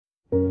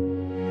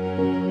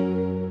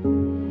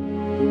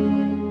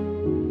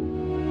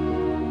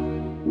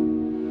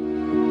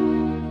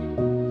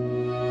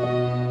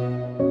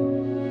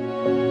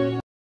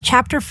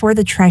Chapter 4.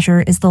 The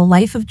treasure is the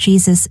life of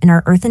Jesus in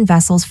our earthen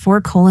vessels.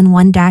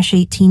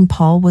 4:1-18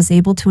 Paul was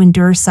able to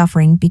endure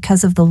suffering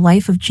because of the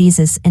life of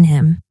Jesus in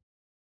him.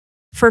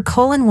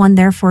 4:1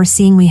 Therefore,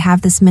 seeing we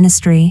have this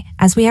ministry,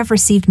 as we have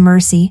received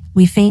mercy,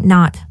 we faint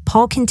not.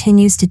 Paul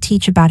continues to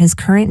teach about his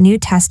current New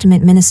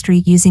Testament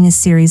ministry using a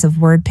series of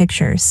word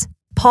pictures.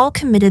 Paul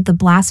committed the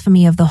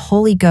blasphemy of the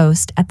Holy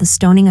Ghost at the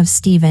stoning of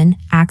Stephen,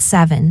 Acts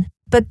 7.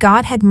 But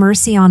God had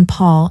mercy on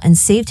Paul and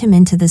saved him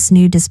into this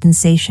new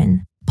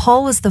dispensation.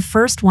 Paul was the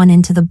first one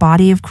into the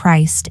body of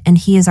Christ, and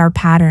he is our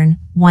pattern.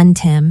 1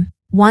 Tim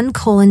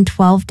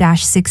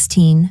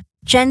 1:12-16.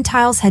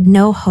 Gentiles had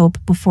no hope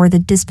before the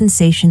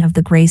dispensation of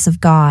the grace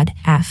of God.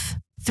 F.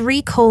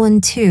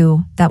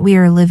 3:2 that we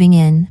are living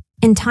in.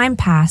 In time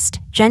past,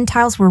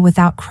 Gentiles were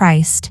without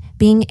Christ,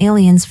 being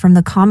aliens from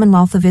the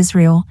commonwealth of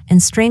Israel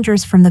and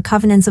strangers from the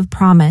covenants of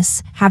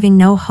promise, having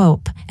no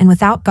hope, and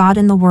without God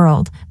in the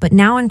world. But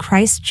now in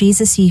Christ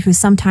Jesus ye who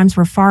sometimes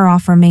were far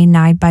off are made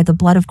nigh by the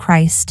blood of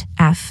Christ.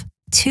 F.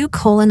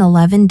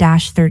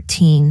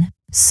 2:11-13.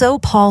 So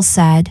Paul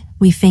said,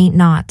 we faint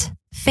not.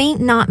 Faint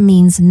not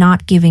means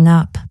not giving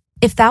up.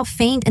 If thou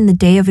faint in the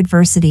day of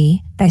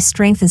adversity, thy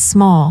strength is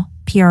small.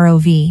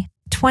 Prov.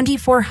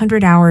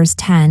 2400 hours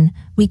 10.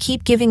 We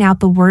keep giving out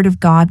the word of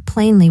God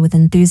plainly with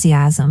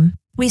enthusiasm.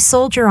 We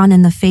soldier on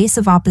in the face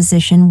of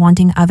opposition,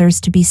 wanting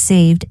others to be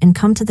saved and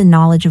come to the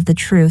knowledge of the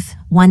truth.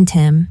 1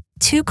 Tim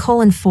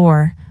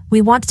 2:4.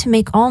 We want to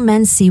make all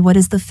men see what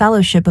is the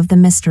fellowship of the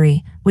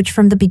mystery, which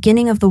from the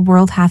beginning of the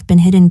world hath been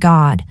hid in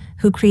God,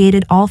 who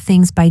created all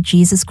things by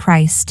Jesus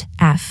Christ.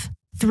 F.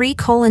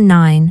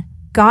 3:9.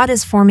 God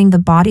is forming the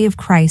body of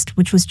Christ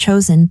which was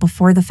chosen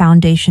before the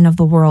foundation of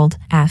the world.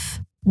 F.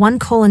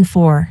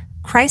 1:4.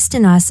 Christ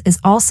in us is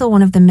also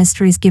one of the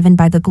mysteries given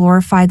by the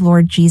glorified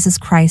Lord Jesus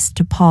Christ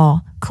to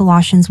Paul.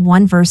 Colossians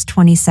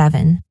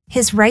 1:27.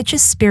 His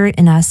righteous spirit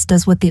in us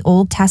does what the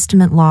Old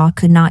Testament law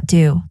could not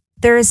do.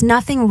 There is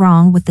nothing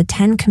wrong with the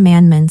 10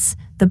 commandments.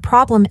 The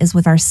problem is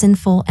with our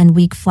sinful and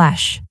weak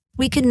flesh.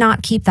 We could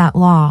not keep that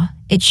law.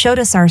 It showed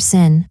us our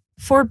sin.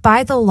 For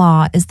by the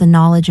law is the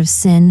knowledge of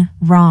sin.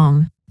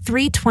 Wrong.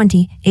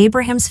 3:20.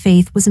 Abraham's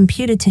faith was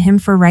imputed to him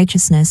for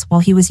righteousness while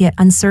he was yet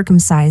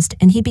uncircumcised,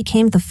 and he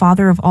became the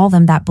father of all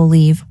them that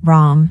believe.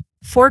 Rom.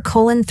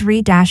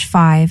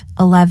 4:3-5,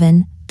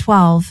 11,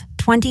 12,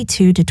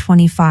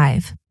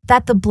 22-25.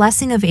 That the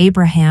blessing of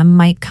Abraham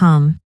might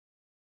come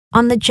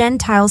on the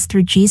Gentiles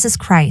through Jesus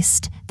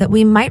Christ, that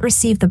we might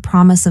receive the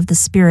promise of the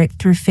Spirit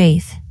through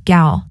faith.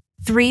 Gal.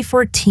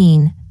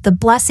 3:14. The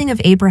blessing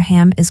of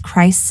Abraham is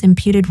Christ's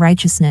imputed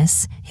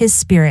righteousness, his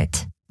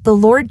Spirit. The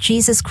Lord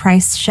Jesus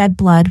Christ's shed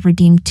blood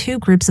redeemed two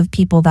groups of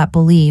people that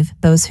believe,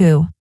 those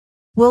who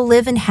will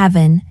live in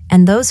heaven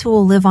and those who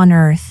will live on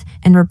earth,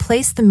 and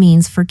replace the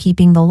means for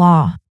keeping the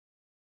law.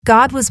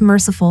 God was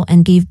merciful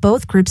and gave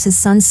both groups his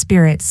Son's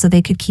Spirit so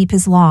they could keep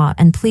his law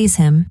and please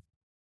him.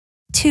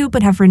 2.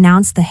 But have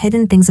renounced the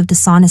hidden things of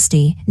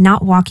dishonesty,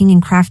 not walking in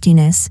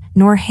craftiness,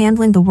 nor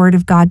handling the word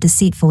of God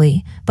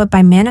deceitfully, but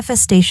by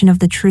manifestation of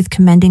the truth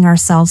commending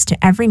ourselves to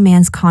every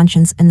man's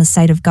conscience in the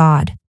sight of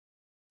God.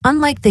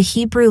 Unlike the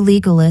Hebrew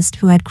legalist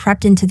who had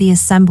crept into the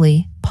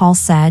assembly, Paul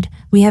said,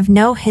 we have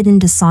no hidden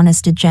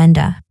dishonest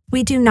agenda.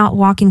 We do not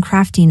walk in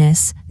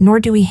craftiness,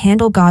 nor do we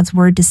handle God's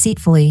word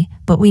deceitfully,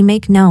 but we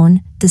make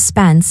known,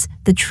 dispense,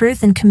 the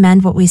truth and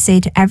commend what we say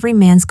to every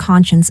man's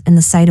conscience in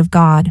the sight of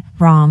God.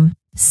 Rom.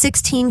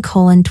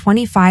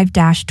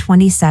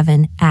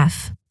 16:25-27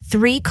 F.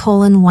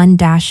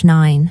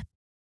 3:1-9.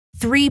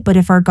 3. But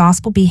if our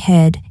gospel be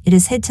hid, it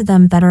is hid to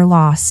them that are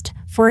lost,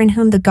 for in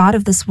whom the God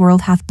of this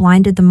world hath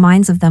blinded the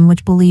minds of them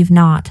which believe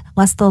not,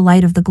 lest the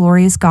light of the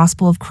glorious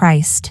gospel of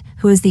Christ,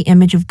 who is the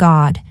image of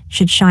God,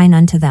 should shine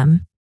unto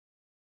them.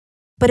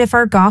 But if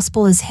our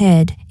gospel is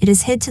hid, it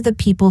is hid to the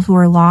people who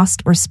are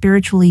lost or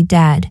spiritually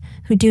dead,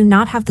 who do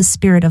not have the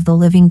Spirit of the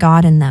living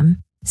God in them.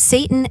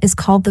 Satan is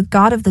called the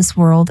god of this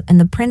world and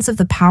the prince of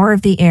the power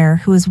of the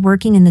air, who is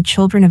working in the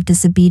children of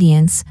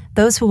disobedience,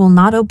 those who will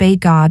not obey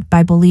God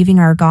by believing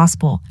our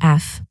gospel.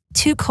 F.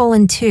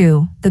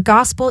 2:2. The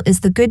gospel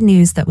is the good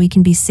news that we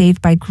can be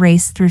saved by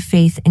grace through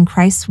faith in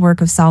Christ's work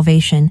of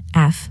salvation.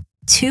 F.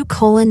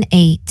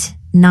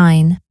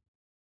 2:8-9.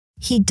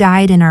 He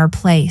died in our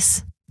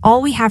place.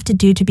 All we have to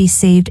do to be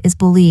saved is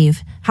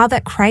believe how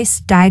that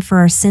Christ died for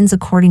our sins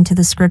according to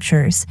the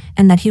Scriptures,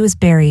 and that he was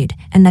buried,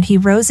 and that he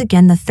rose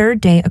again the third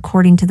day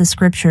according to the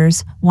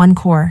Scriptures. 1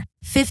 Cor.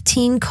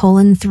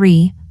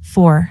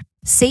 15:3-4.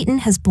 Satan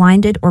has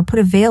blinded or put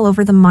a veil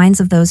over the minds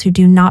of those who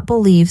do not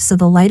believe, so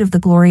the light of the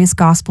glorious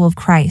gospel of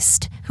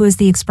Christ, who is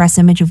the express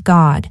image of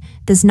God,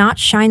 does not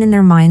shine in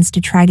their minds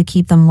to try to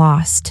keep them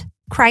lost.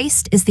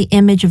 Christ is the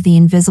image of the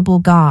invisible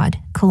God.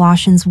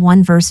 Colossians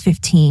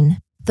 1:15.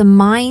 The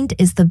mind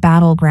is the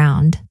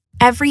battleground.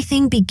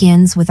 Everything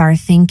begins with our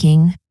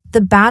thinking.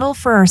 The battle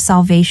for our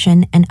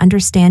salvation and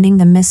understanding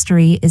the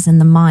mystery is in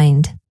the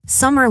mind.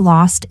 Some are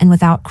lost and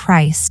without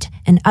Christ,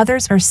 and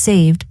others are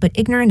saved but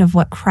ignorant of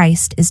what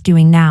Christ is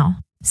doing now.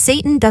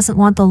 Satan doesn't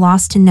want the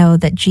lost to know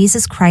that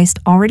Jesus Christ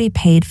already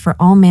paid for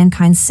all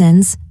mankind's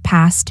sins,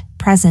 past,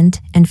 present,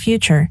 and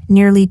future,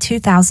 nearly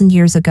 2,000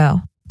 years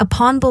ago.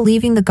 Upon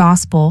believing the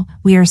gospel,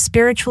 we are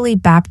spiritually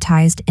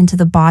baptized into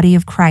the body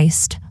of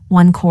Christ.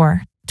 1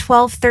 Cor.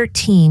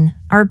 12:13.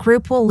 Our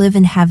group will live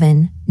in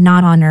heaven,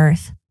 not on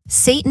earth.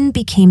 Satan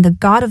became the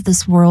god of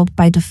this world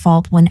by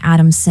default when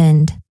Adam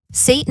sinned.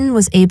 Satan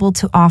was able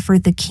to offer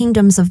the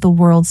kingdoms of the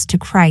worlds to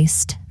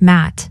Christ.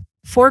 Matt.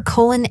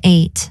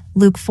 4:8,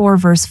 Luke 4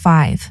 verse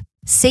 5.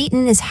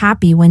 Satan is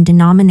happy when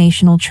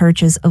denominational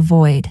churches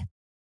avoid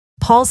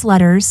Paul's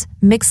letters,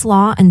 mix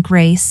law and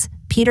grace,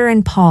 Peter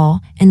and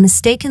Paul, and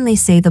mistakenly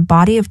say the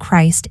body of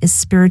Christ is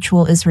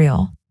spiritual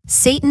Israel.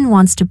 Satan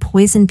wants to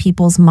poison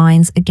people's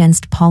minds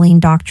against Pauline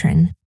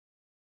doctrine.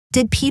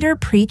 Did Peter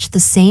preach the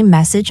same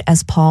message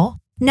as Paul?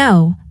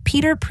 No,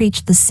 Peter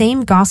preached the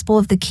same gospel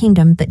of the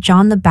kingdom that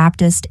John the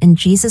Baptist and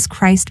Jesus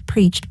Christ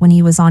preached when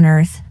he was on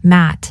earth.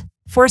 Matt.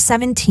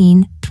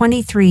 4:17,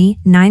 23,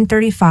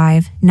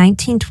 9:35,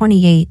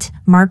 19:28,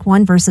 Mark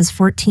 1 verses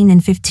 14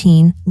 and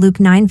 15, Luke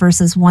 9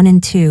 verses 1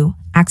 and 2,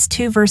 Acts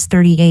 2 verse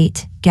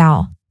 38,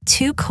 Gal.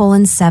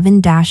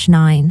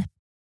 2:7-9.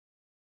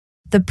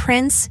 The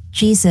Prince,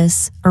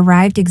 Jesus,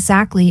 arrived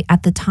exactly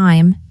at the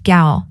time,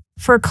 Gal.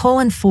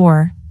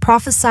 4:4,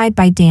 prophesied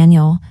by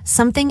Daniel,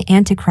 something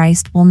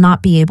Antichrist will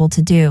not be able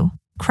to do.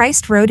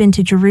 Christ rode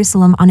into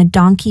Jerusalem on a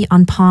donkey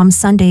on Palm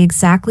Sunday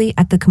exactly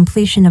at the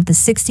completion of the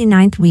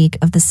 69th week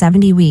of the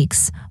 70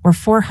 weeks, or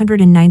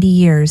 490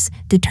 years,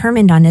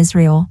 determined on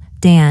Israel.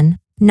 Dan.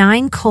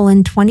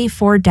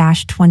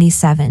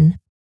 9:24-27.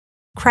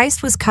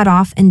 Christ was cut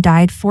off and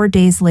died 4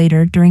 days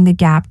later during the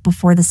gap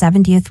before the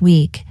 70th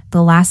week,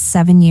 the last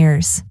 7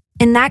 years.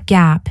 In that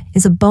gap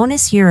is a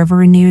bonus year of a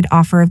renewed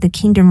offer of the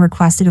kingdom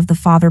requested of the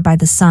Father by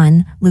the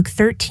Son, Luke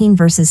 13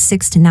 verses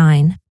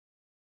 6-9.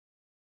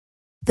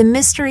 The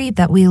mystery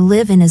that we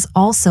live in is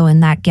also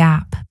in that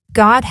gap.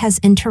 God has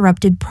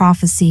interrupted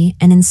prophecy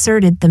and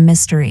inserted the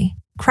mystery.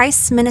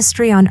 Christ's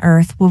ministry on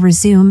earth will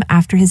resume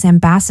after his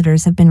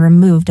ambassadors have been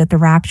removed at the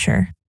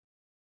rapture.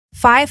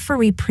 5 For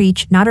we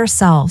preach not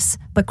ourselves,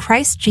 but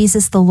Christ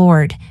Jesus the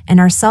Lord, and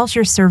ourselves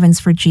your servants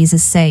for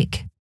Jesus'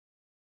 sake.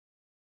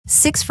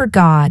 6 For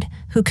God,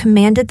 who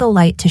commanded the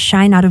light to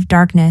shine out of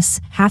darkness,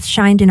 hath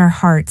shined in our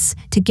hearts,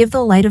 to give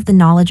the light of the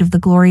knowledge of the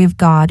glory of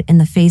God in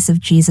the face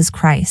of Jesus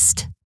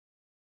Christ.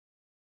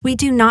 We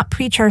do not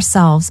preach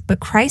ourselves, but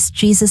Christ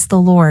Jesus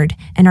the Lord,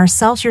 and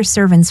ourselves your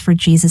servants for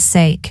Jesus'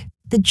 sake.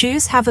 The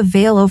Jews have a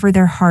veil over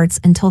their hearts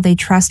until they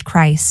trust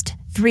Christ.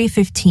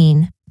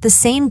 3:15. The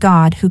same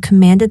God who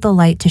commanded the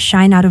light to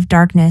shine out of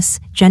darkness,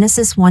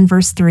 Genesis 1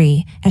 verse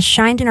 3, has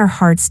shined in our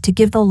hearts to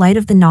give the light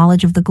of the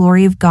knowledge of the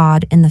glory of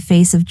God in the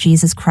face of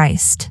Jesus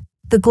Christ.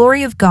 The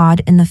glory of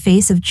God in the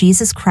face of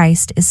Jesus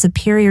Christ is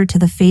superior to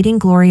the fading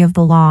glory of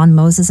the law on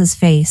Moses'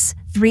 face.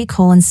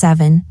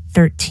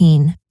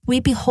 3:7-13. We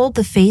behold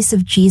the face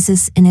of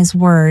Jesus in his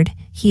word,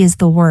 he is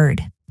the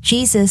Word.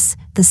 Jesus,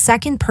 the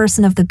second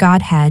person of the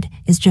Godhead,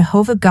 is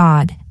Jehovah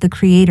God, the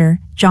Creator,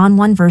 John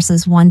 1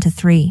 verses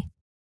 1-3.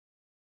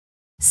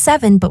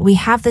 7 But we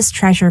have this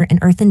treasure in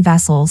earthen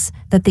vessels,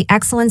 that the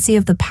excellency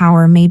of the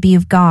power may be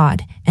of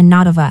God, and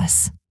not of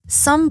us.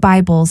 Some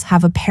Bibles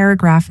have a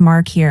paragraph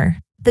mark here.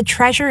 The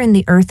treasure in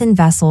the earthen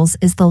vessels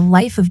is the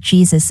life of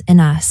Jesus in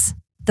us.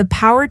 The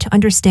power to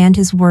understand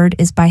his word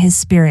is by his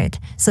Spirit,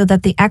 so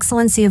that the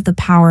excellency of the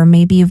power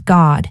may be of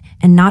God,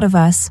 and not of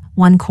us.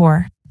 1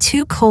 Cor.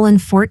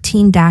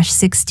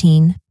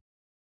 2:14-16.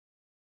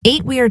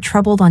 8 We are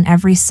troubled on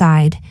every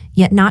side,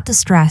 yet not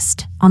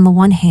distressed. On the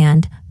one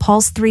hand,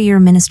 Paul's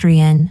 3-year ministry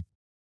in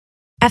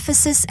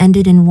Ephesus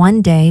ended in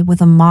one day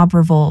with a mob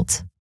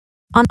revolt.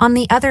 On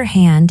the other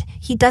hand,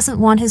 he doesn't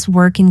want his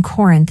work in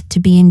Corinth to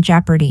be in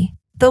jeopardy.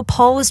 Though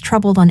Paul was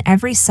troubled on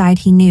every side,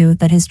 he knew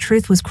that his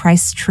truth was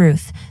Christ's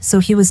truth, so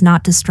he was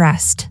not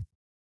distressed.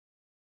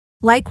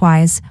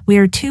 Likewise, we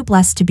are too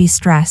blessed to be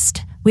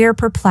stressed. We are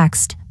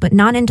perplexed, but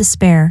not in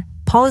despair.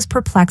 Paul is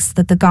perplexed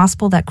that the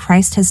gospel that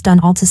Christ has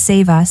done all to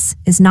save us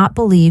is not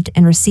believed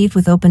and received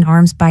with open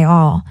arms by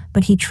all,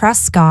 but he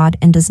trusts God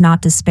and does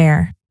not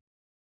despair.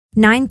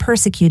 9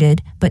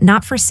 Persecuted, but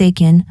not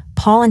forsaken.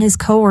 Paul and his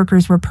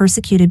co-workers were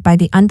persecuted by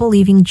the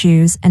unbelieving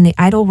Jews and the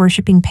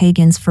idol-worshipping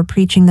pagans for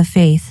preaching the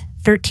faith.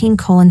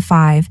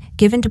 13:5,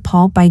 given to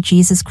Paul by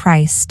Jesus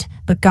Christ,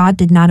 but God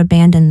did not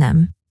abandon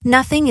them.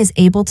 Nothing is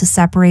able to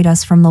separate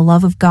us from the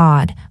love of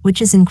God,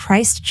 which is in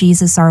Christ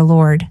Jesus our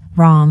Lord.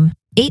 Rom.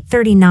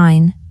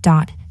 8:39.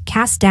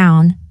 Cast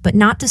down, but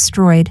not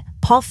destroyed.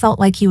 Paul felt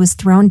like he was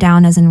thrown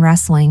down as in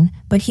wrestling,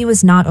 but he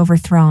was not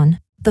overthrown.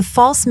 The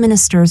false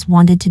ministers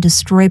wanted to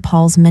destroy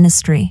Paul's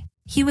ministry.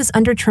 He was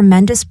under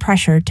tremendous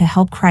pressure to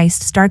help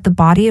Christ start the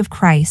body of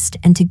Christ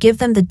and to give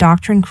them the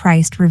doctrine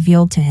Christ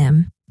revealed to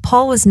him.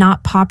 Paul was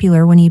not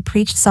popular when he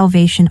preached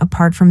salvation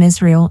apart from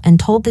Israel and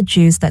told the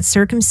Jews that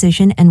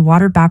circumcision and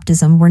water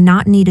baptism were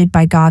not needed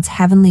by God's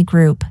heavenly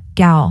group.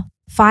 Gal.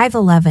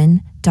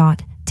 5:11.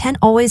 10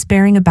 Always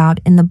bearing about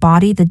in the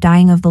body the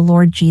dying of the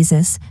Lord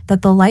Jesus,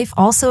 that the life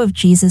also of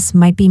Jesus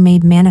might be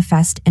made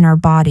manifest in our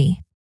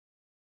body.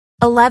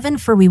 11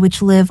 For we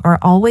which live are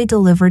always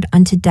delivered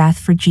unto death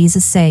for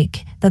Jesus'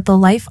 sake, that the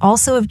life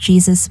also of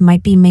Jesus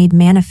might be made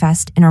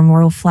manifest in our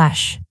mortal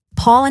flesh.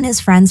 Paul and his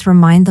friends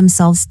remind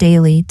themselves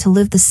daily to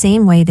live the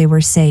same way they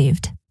were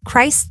saved.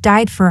 Christ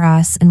died for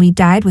us, and we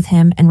died with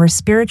him and were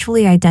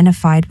spiritually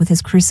identified with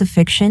his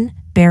crucifixion,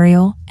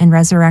 burial, and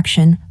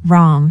resurrection.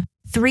 Rom.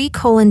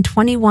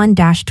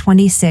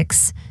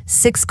 3:21-26,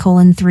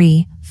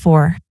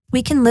 6:3-4.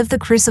 We can live the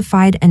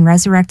crucified and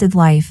resurrected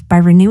life by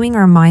renewing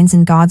our minds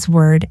in God's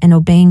word and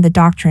obeying the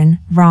doctrine.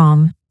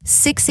 Rom.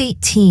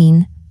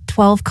 6:18,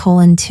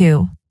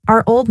 12:2.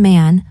 Our old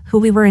man, who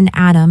we were in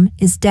Adam,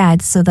 is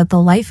dead so that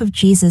the life of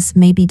Jesus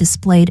may be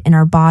displayed in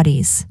our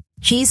bodies.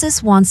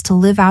 Jesus wants to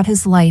live out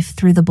his life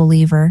through the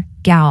believer.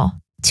 Gal.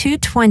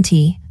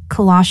 2:20,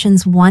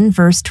 Colossians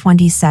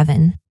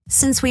 1:27.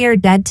 Since we are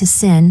dead to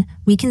sin,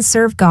 we can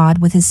serve God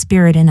with his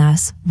Spirit in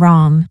us.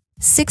 Rom.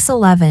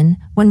 6:11.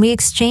 When we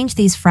exchange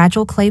these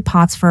fragile clay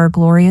pots for our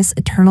glorious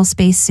eternal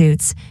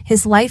spacesuits,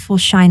 his life will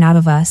shine out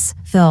of us.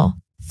 Phil.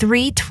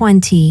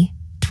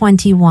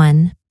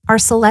 3:20-21. Our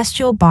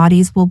celestial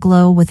bodies will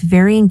glow with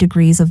varying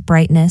degrees of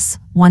brightness.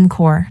 1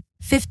 Cor.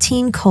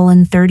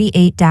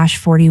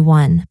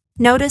 15:38-41.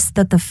 Notice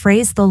that the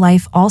phrase "the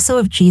life also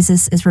of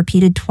Jesus" is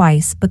repeated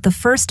twice, but the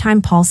first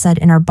time Paul said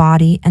 "in our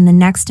body" and the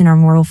next "in our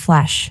mortal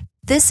flesh."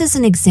 This is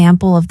an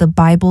example of the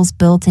Bible's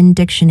built-in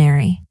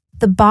dictionary.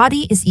 The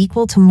body is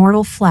equal to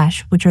mortal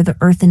flesh, which are the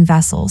earthen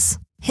vessels.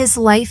 His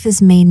life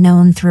is made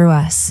known through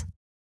us.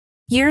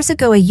 Years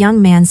ago, a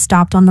young man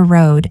stopped on the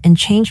road and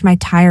changed my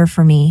tire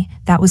for me.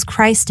 That was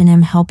Christ in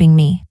him helping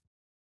me.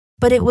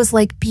 But it was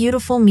like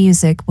beautiful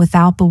music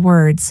without the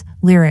words,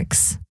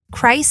 lyrics.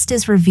 Christ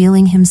is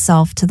revealing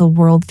himself to the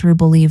world through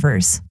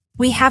believers.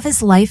 We have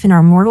his life in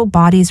our mortal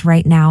bodies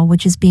right now,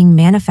 which is being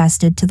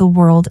manifested to the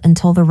world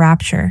until the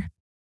rapture.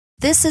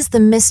 This is the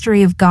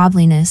mystery of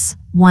godliness.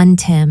 1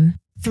 Tim.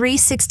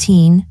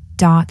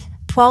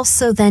 3:16-12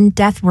 So then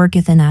death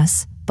worketh in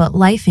us, but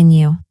life in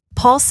you.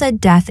 Paul said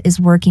death is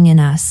working in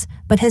us,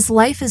 but his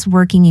life is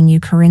working in you.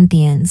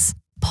 Corinthians.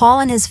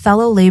 Paul and his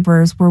fellow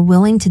laborers were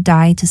willing to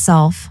die to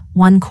self.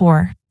 1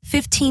 Cor.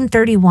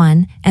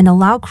 15:31, and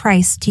allow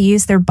Christ to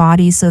use their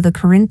bodies so the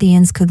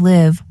Corinthians could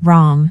live.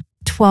 Rom.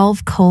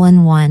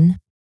 12:1.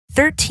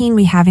 13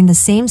 We having the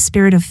same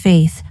spirit of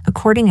faith,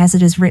 according as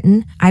it is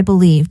written, I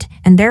believed,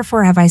 and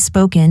therefore have I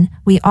spoken,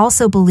 we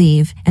also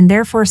believe, and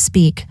therefore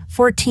speak.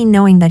 14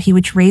 Knowing that he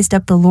which raised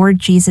up the Lord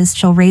Jesus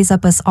shall raise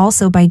up us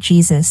also by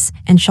Jesus,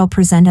 and shall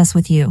present us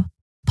with you.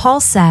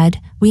 Paul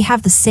said, we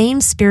have the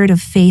same spirit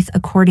of faith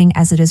according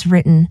as it is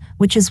written,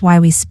 which is why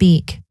we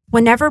speak.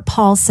 Whenever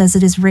Paul says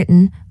it is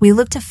written, we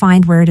look to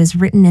find where it is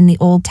written in the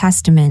Old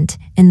Testament,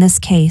 in this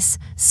case,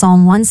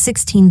 Psalm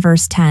 116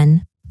 verse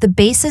 10. The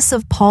basis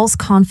of Paul's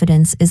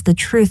confidence is the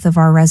truth of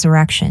our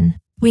resurrection.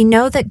 We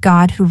know that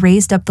God who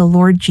raised up the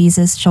Lord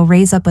Jesus shall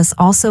raise up us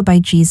also by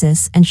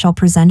Jesus and shall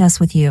present us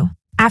with you.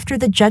 After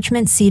the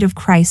judgment seat of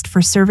Christ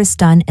for service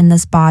done in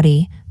this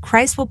body,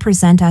 Christ will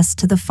present us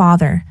to the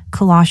Father.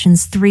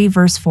 Colossians 3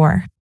 verse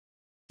 4.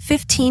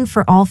 15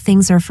 For all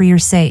things are for your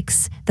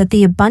sakes, that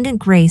the abundant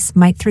grace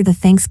might through the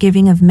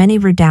thanksgiving of many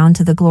redound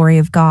to the glory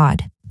of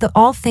God. The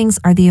all things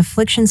are the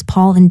afflictions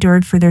Paul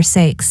endured for their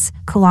sakes.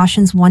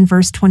 Colossians 1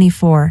 verse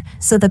 24,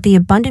 so that the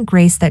abundant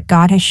grace that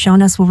God has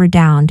shown us will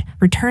redound,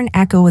 return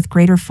echo with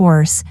greater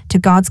force, to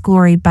God's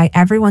glory by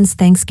everyone's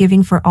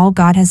thanksgiving for all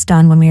God has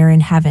done when we are in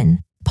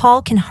heaven.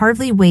 Paul can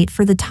hardly wait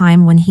for the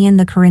time when he and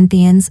the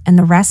Corinthians and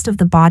the rest of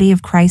the body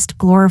of Christ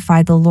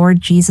glorify the Lord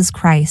Jesus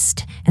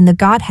Christ and the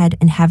Godhead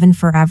in heaven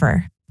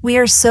forever. We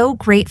are so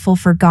grateful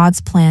for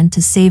God's plan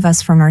to save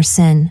us from our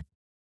sin.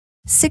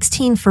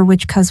 16 For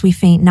which cause we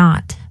faint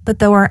not, but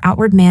though our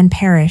outward man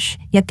perish,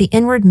 yet the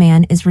inward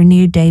man is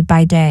renewed day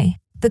by day.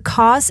 The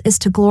cause is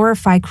to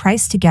glorify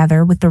Christ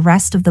together with the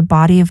rest of the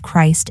body of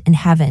Christ in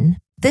heaven.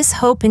 This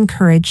hope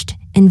encouraged,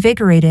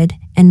 invigorated,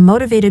 and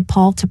motivated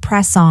Paul to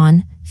press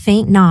on,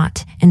 faint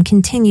not, and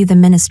continue the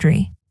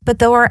ministry. But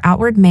though our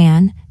outward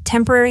man,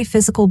 temporary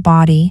physical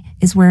body,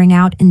 is wearing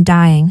out and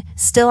dying,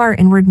 still our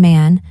inward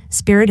man,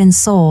 spirit and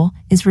soul,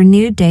 is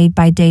renewed day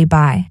by day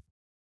by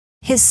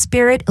his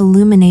Spirit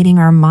illuminating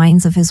our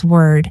minds of his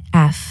word.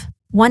 F.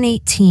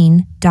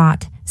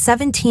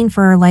 118:17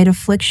 For our light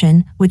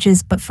affliction, which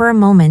is but for a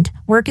moment,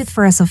 worketh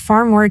for us a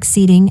far more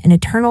exceeding and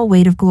eternal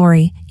weight of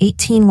glory.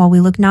 18 While we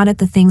look not at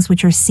the things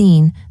which are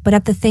seen, but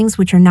at the things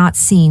which are not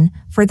seen,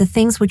 for the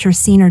things which are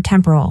seen are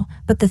temporal,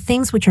 but the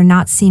things which are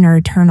not seen are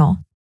eternal.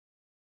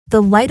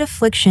 The light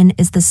affliction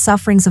is the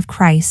sufferings of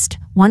Christ.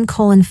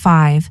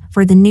 1:5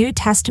 For the New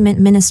Testament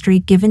ministry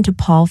given to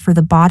Paul for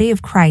the body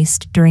of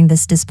Christ during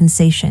this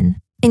dispensation.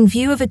 In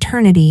view of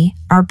eternity,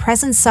 our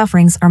present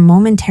sufferings are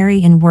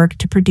momentary in work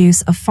to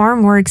produce a far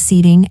more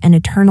exceeding and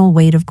eternal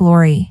weight of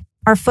glory.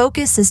 Our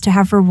focus is to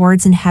have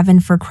rewards in heaven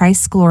for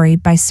Christ's glory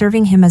by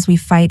serving him as we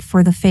fight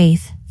for the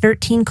faith.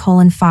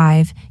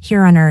 13:5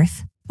 Here on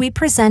earth, we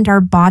present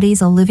our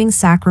bodies a living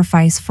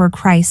sacrifice for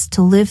Christ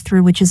to live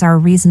through, which is our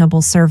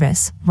reasonable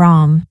service.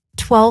 Rom.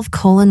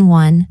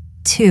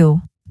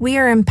 12:1-2. We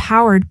are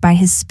empowered by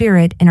His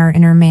Spirit in our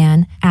inner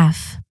man.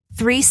 F.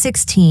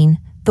 3:16.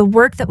 The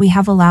work that we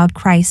have allowed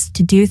Christ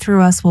to do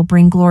through us will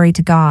bring glory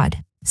to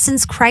God.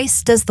 Since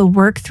Christ does the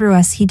work through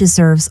us, He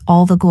deserves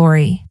all the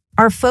glory.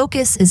 Our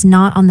focus is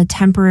not on the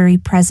temporary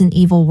present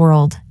evil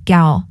world.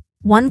 Gal.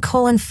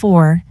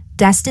 1:4,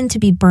 destined to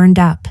be burned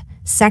up.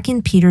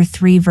 2 Peter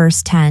 3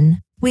 verse 10.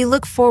 We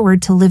look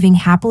forward to living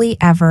happily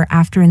ever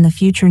after in the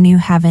future new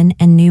heaven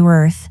and new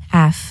earth.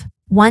 F.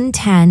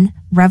 1:10,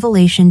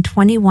 Revelation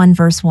 21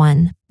 verse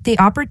 1. The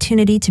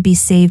opportunity to be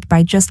saved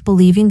by just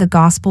believing the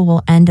gospel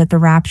will end at the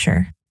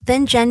rapture.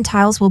 Then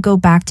Gentiles will go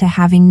back to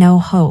having no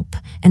hope,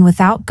 and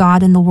without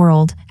God in the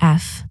world.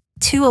 F.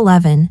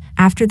 2:11,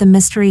 after the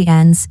mystery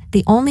ends,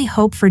 the only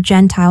hope for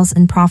Gentiles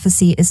in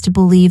prophecy is to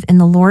believe in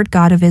the Lord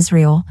God of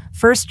Israel,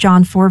 1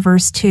 John 4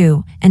 verse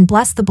 2, and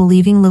bless the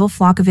believing little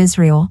flock of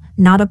Israel,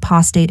 not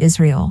apostate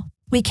Israel.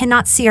 We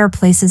cannot see our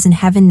places in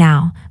heaven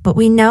now, but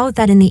we know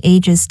that in the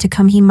ages to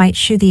come He might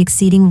shew the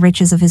exceeding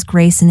riches of His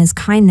grace and His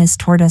kindness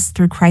toward us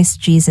through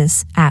Christ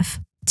Jesus. F.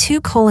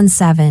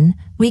 2:7,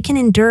 we can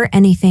endure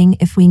anything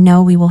if we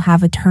know we will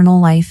have eternal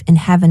life in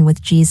heaven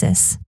with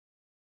Jesus.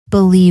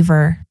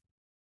 Believer.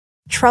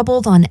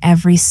 Troubled on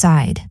every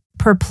side,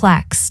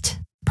 perplexed,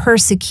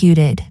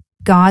 persecuted,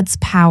 God's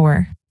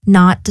power,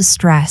 not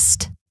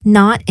distressed,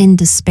 not in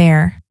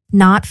despair,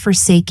 not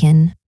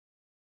forsaken,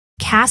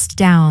 cast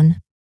down,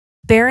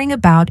 bearing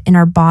about in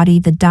our body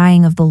the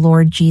dying of the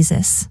Lord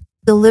Jesus,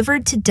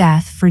 delivered to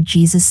death for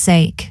Jesus'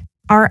 sake.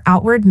 Our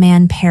outward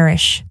man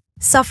perish,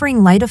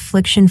 suffering light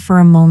affliction for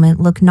a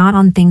moment, look not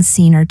on things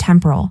seen or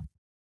temporal,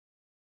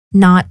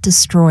 not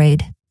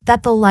destroyed,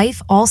 that the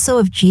life also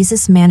of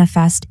Jesus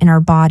manifest in our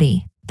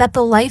body, that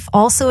the life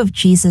also of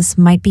Jesus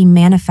might be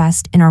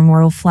manifest in our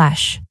mortal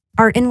flesh.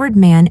 Our inward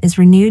man is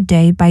renewed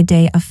day by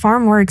day, a far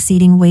more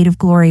exceeding weight of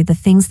glory. The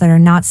things that are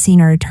not seen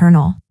are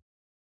eternal.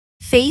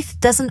 Faith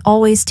doesn't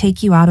always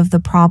take you out of the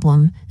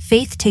problem.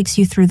 Faith takes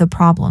you through the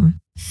problem.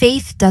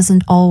 Faith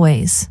doesn't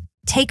always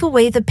take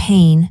away the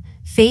pain.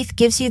 Faith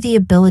gives you the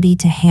ability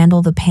to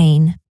handle the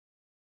pain.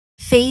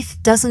 Faith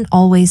doesn't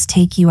always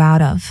take you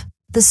out of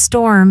the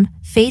storm.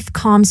 Faith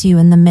calms you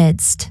in the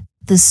midst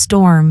the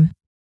storm.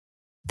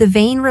 The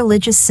vain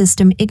religious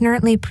system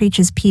ignorantly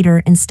preaches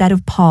Peter instead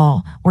of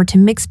Paul, or to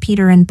mix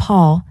Peter and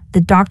Paul, the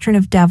doctrine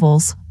of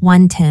devils.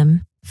 1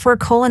 Tim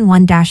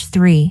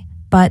 4:1-3.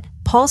 But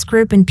Paul's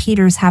group and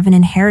Peter's have an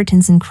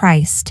inheritance in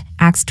Christ.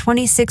 Acts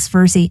 26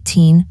 verse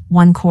 18.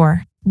 1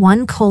 Cor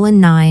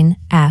 1:9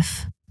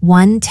 F.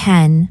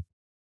 1:10.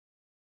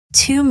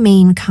 Two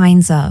main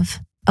kinds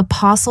of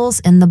apostles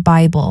in the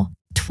Bible.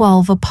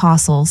 12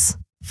 apostles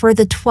for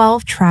the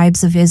 12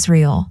 tribes of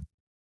Israel.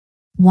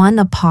 1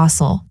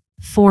 apostle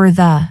for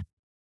the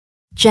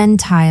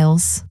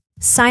Gentiles.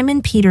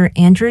 Simon Peter,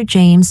 Andrew,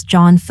 James,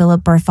 John,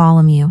 Philip,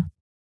 Bartholomew,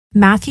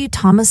 Matthew,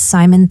 Thomas,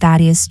 Simon,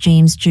 Thaddeus,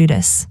 James,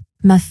 Judas,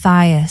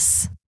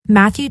 Matthias.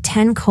 Matthew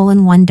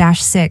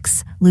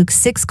 10:1-6, Luke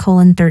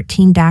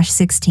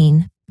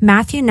 6:13-16,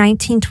 Matthew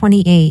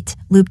 19:28,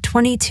 Luke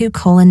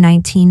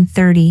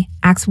 22:19-30,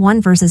 Acts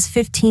 1 verses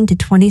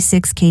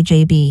 15-26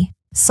 KJB.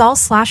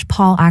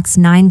 Saul/Paul, Acts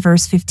 9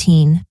 verse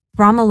 15.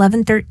 Rom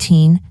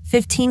 11:13,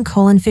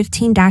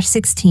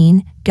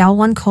 15:15-16, Gal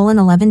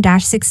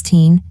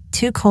 1:11-16,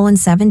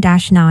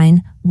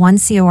 2:7-9, 1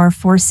 Cor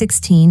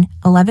 4:16,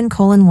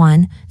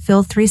 11:1,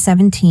 Phil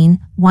 3:17,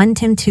 1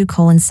 Tim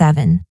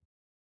 2:7.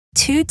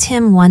 2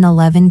 Tim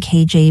 1:11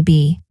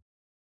 KJB.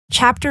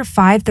 Chapter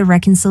 5, The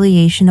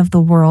Reconciliation of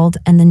the World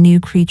and the New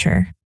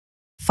Creature.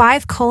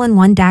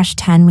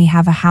 5:1-10 We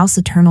have a house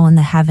eternal in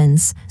the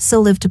heavens,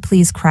 so live to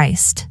please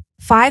Christ.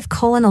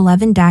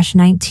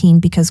 5:11-19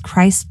 Because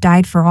Christ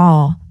died for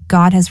all,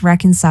 God has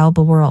reconciled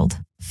the world.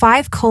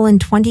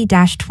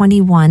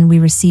 5:20-21 We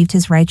received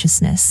His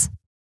righteousness.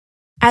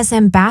 As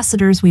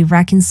ambassadors we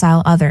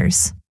reconcile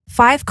others.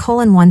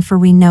 5:1 For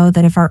we know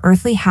that if our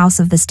earthly house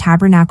of this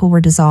tabernacle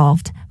were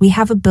dissolved, we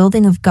have a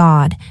building of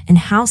God, an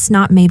house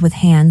not made with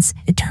hands,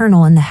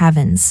 eternal in the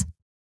heavens.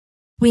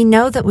 We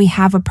know that we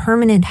have a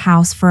permanent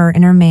house for our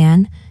inner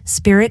man,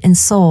 spirit and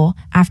soul,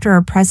 after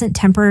our present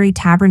temporary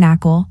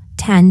tabernacle,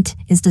 tent,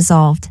 is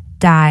dissolved,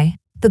 die.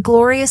 The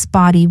glorious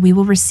body we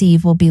will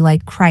receive will be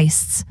like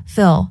Christ's.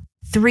 Phil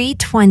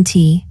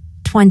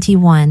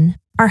 3:20-21.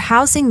 Our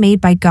housing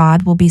made by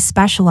God will be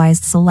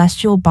specialized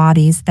celestial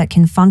bodies that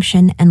can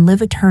function and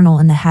live eternal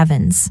in the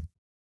heavens.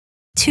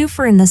 2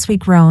 For in this we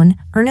groan,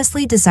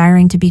 earnestly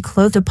desiring to be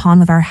clothed upon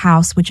with our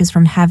house which is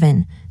from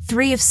heaven.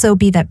 3 If so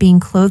be that being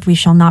clothed we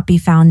shall not be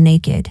found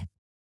naked.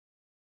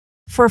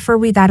 For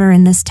we that are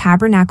in this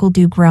tabernacle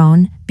do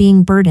groan,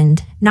 being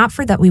burdened, not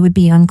for that we would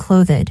be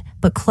unclothed,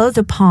 but clothed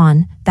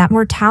upon, that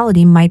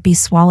mortality might be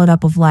swallowed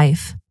up of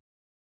life.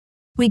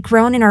 We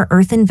groan in our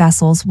earthen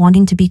vessels,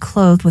 wanting to be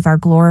clothed with our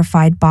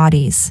glorified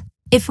bodies.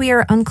 If we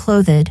are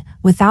unclothed,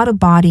 without a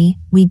body,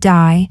 we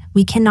die.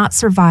 We cannot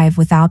survive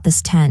without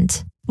this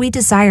tent. We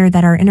desire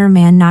that our inner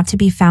man not to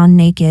be found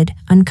naked,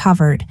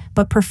 uncovered,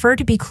 but prefer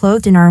to be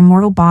clothed in our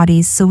immortal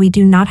bodies, so we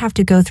do not have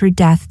to go through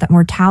death, that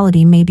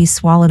mortality may be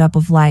swallowed up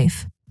of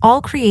life. All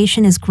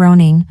creation is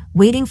groaning,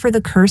 waiting for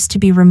the curse to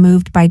be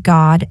removed by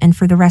God and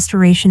for the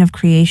restoration of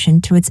creation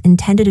to its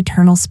intended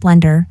eternal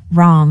splendor.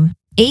 Rom.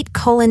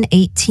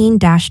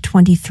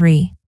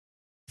 8:18-23.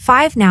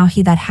 5. Now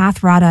he that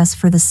hath wrought us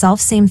for the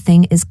selfsame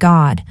thing is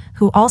God,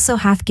 who also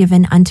hath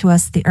given unto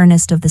us the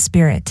earnest of the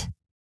Spirit.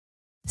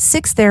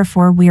 6.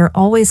 Therefore we are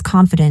always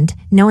confident,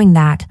 knowing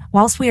that,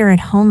 whilst we are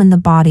at home in the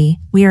body,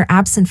 we are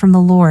absent from the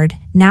Lord.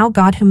 Now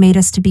God, who made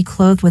us to be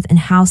clothed with an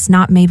house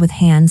not made with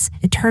hands,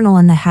 eternal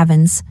in the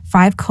heavens,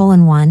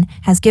 5:1,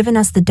 has given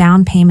us the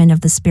down payment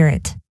of the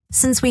Spirit.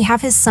 Since we have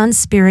his Son's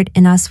Spirit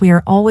in us, we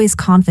are always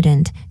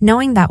confident,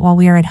 knowing that while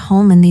we are at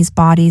home in these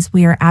bodies,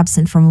 we are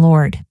absent from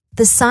Lord.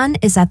 The Son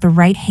is at the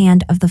right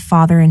hand of the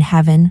Father in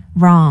heaven.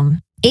 Rom.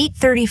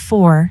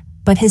 8:34,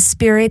 but his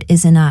Spirit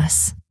is in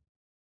us.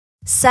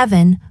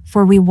 7.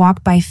 For we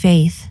walk by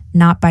faith,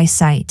 not by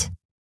sight.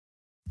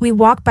 We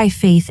walk by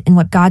faith in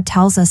what God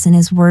tells us in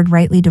his word,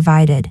 rightly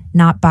divided,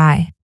 not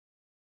by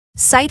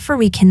sight, for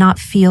we cannot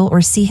feel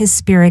or see his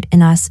Spirit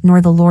in us nor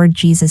the Lord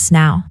Jesus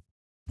now.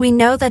 We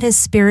know that his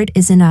Spirit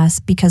is in us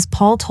because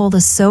Paul told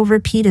us so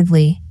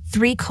repeatedly,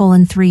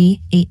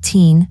 3:3,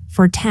 18,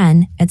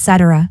 10,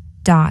 etc.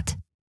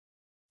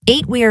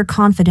 8. We are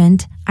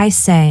confident, I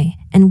say,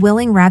 and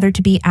willing rather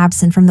to be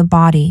absent from the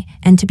body,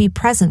 and to be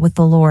present with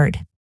the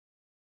Lord.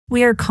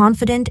 We are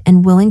confident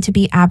and willing to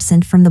be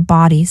absent from the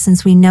body,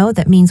 since we know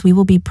that means we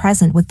will be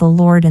present with the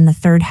Lord in the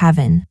third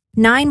heaven.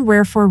 9.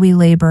 Wherefore we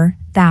labor,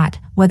 that,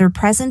 whether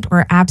present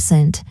or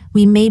absent,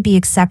 we may be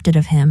accepted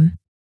of him.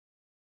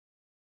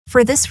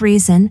 For this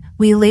reason,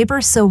 we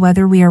labor, so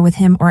whether we are with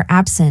him or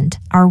absent,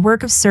 our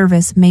work of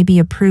service may be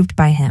approved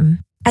by him.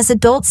 As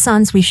adult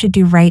sons we should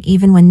do right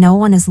even when no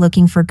one is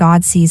looking, for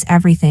God sees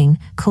everything.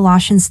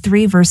 Colossians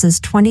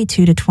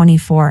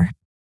 3:22-24.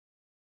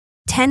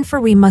 10.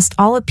 For we must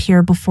all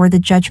appear before the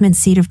judgment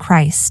seat of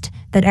Christ,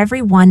 that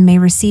every one may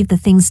receive the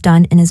things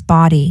done in his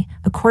body,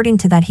 according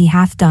to that he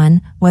hath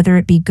done, whether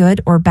it be good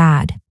or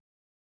bad.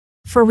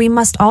 For we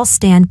must all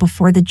stand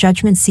before the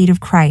judgment seat of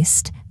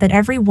Christ, that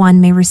every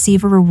one may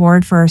receive a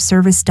reward for our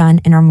service done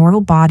in our mortal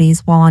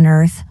bodies while on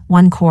earth.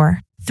 1 Cor.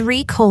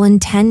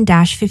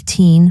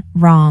 3:10-15,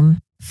 Rom.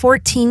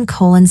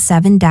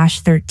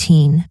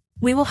 14:7-13.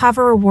 We will have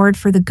a reward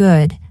for the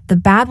good, the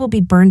bad will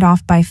be burned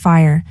off by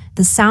fire.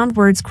 The sound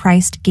words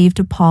Christ gave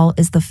to Paul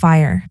is the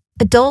fire.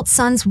 Adult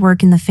sons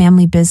work in the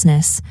family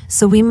business,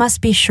 so we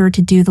must be sure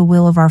to do the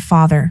will of our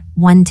Father.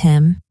 1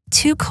 Tim.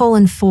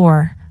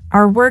 2:4.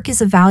 Our work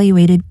is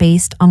evaluated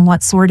based on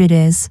what sort it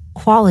is.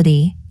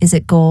 Quality, is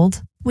it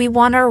gold? We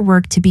want our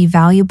work to be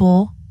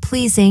valuable,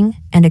 pleasing,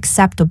 and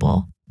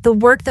acceptable. The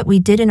work that we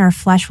did in our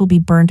flesh will be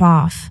burnt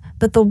off,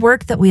 but the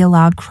work that we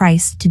allowed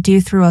Christ to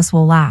do through us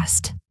will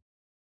last.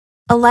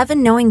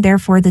 11. Knowing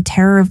therefore the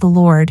terror of the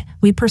Lord,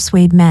 we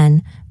persuade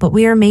men, but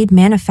we are made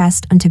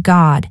manifest unto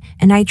God,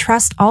 and I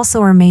trust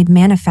also are made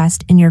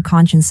manifest in your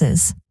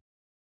consciences.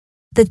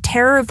 The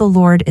terror of the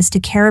Lord is to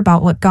care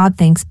about what God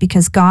thinks,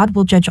 because God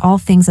will judge all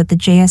things at the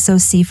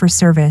JSOC for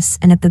service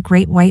and at the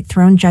great white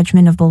throne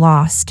judgment of the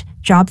lost.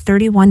 Job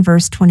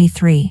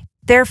 31:23.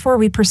 Therefore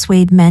we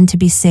persuade men to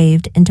be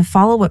saved and to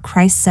follow what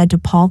Christ said to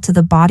Paul to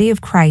the body of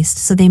Christ,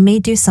 so they may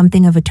do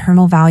something of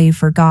eternal value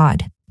for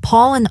God.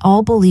 Paul and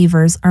all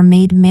believers are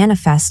made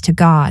manifest to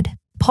God.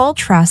 Paul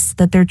trusts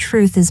that their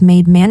truth is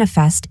made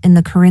manifest in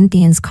the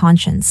Corinthians'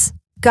 conscience.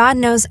 God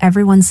knows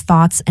everyone's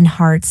thoughts and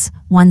hearts.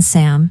 1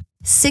 Sam.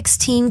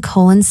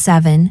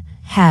 16:7,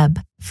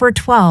 Heb. For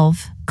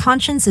 12,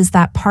 conscience is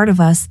that part of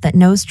us that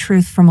knows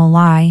truth from a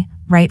lie,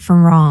 right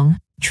from wrong.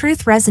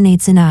 Truth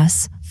resonates in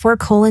us.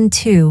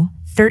 4:2,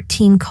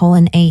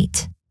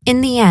 13:8.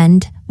 In the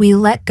end, we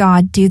let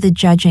God do the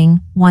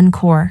judging. 1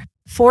 Cor.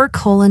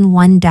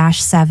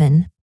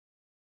 4:1-7.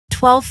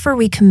 12. For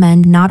we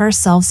commend not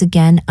ourselves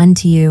again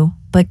unto you,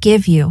 but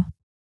give you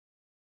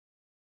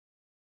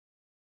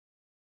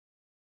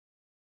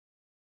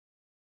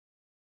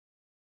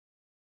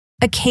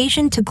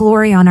occasion to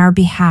glory on our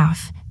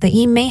behalf, that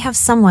ye may have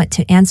somewhat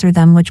to answer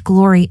them which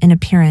glory in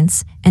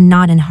appearance, and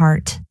not in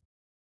heart.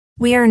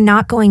 We are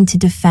not going to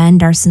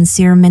defend our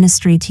sincere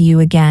ministry to you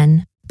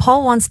again.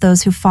 Paul wants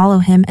those who follow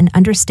him and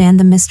understand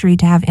the mystery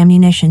to have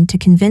ammunition to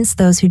convince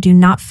those who do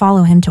not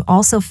follow him to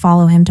also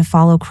follow him to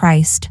follow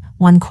Christ.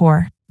 1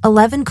 Cor.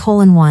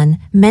 11:1.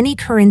 Many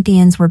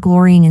Corinthians were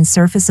glorying in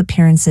surface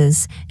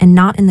appearances, and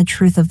not in the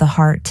truth of the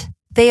heart.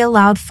 They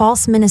allowed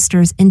false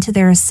ministers into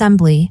their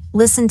assembly,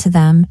 listened to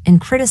them,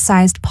 and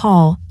criticized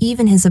Paul,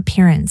 even his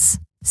appearance.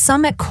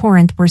 Some at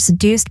Corinth were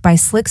seduced by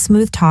slick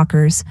smooth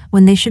talkers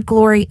when they should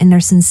glory in their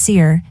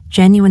sincere,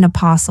 genuine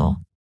apostle.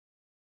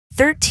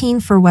 13.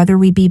 For whether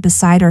we be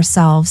beside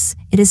ourselves,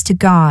 it is to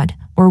God,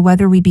 or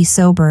whether we be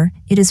sober,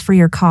 it is for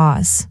your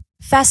cause.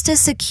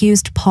 Festus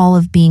accused Paul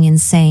of being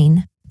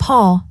insane.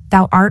 Paul,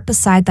 thou art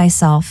beside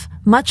thyself,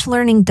 much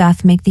learning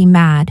doth make thee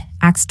mad.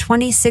 Acts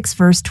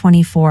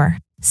 26:24.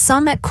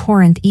 Some at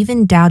Corinth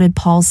even doubted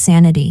Paul's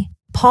sanity.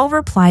 Paul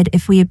replied,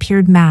 if we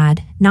appeared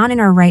mad, not in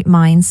our right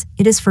minds,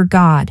 it is for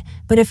God,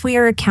 but if we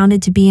are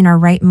accounted to be in our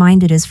right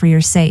mind, it is for your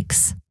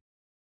sakes.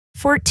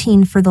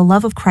 14 For the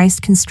love of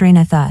Christ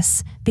constraineth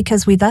us,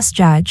 because we thus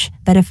judge,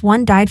 that if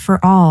one died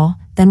for all,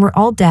 then we're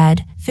all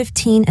dead.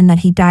 15 And that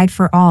he died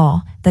for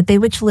all, that they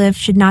which live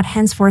should not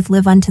henceforth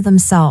live unto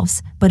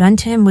themselves, but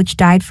unto him which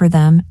died for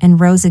them, and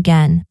rose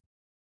again.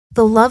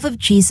 The love of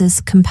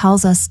Jesus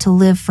compels us to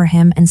live for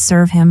him and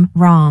serve him.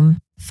 Rom.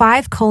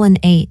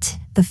 5:8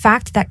 The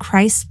fact that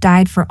Christ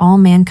died for all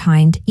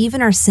mankind,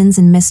 even our sins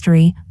in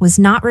mystery, was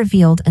not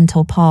revealed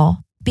until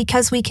Paul.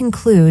 Because we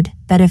conclude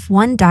that if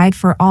one died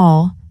for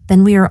all,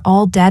 then we are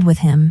all dead with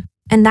him,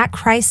 and that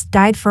Christ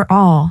died for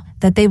all,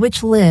 that they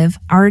which live,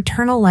 our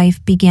eternal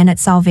life began at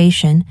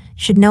salvation,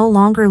 should no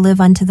longer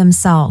live unto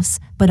themselves,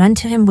 but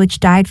unto him which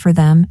died for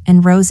them,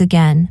 and rose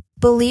again.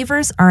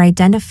 Believers are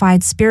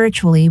identified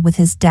spiritually with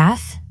his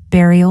death,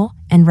 burial,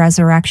 and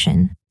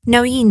resurrection.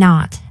 Know ye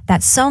not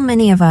that so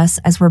many of us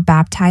as were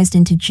baptized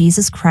into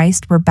Jesus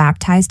Christ were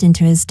baptized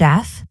into his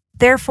death?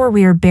 Therefore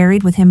we are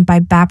buried with him by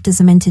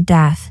baptism into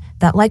death,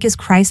 that like as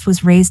Christ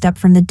was raised up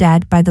from the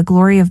dead by the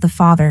glory of the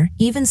Father,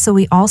 even so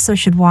we also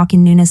should walk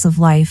in newness of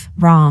life.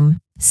 Rom.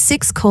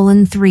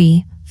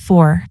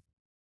 6:3-4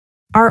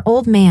 Our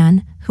old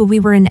man, who we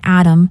were in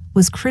Adam,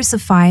 was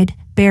crucified,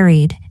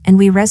 buried, and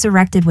we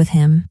resurrected with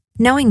him.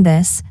 Knowing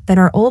this, that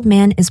our old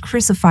man is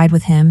crucified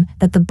with him,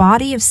 that the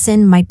body of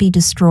sin might be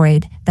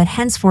destroyed, that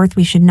henceforth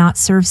we should not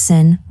serve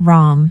sin.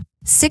 Rom.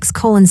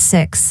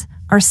 6:6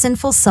 Our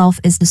sinful self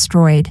is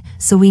destroyed,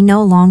 so we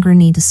no longer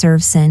need to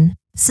serve sin.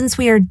 Since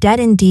we are dead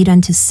indeed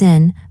unto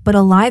sin, but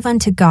alive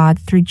unto God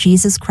through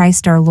Jesus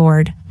Christ our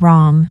Lord.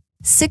 Rom.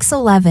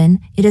 6:11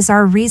 It is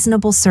our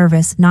reasonable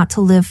service not to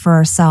live for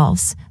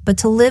ourselves, but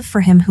to live for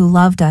him who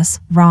loved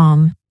us.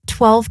 Rom.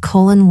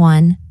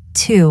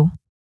 12:1-2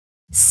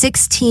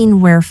 16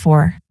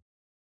 Wherefore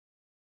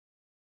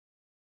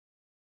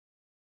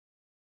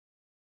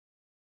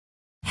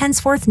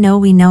henceforth know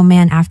we no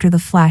man after the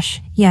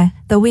flesh, yea,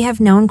 though we have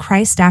known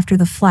Christ after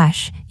the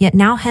flesh, yet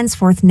now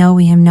henceforth know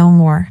we him no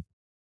more.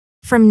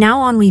 From now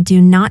on we do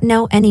not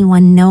know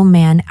anyone, no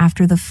man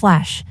after the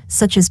flesh,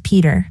 such as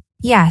Peter.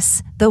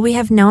 Yes, though we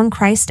have known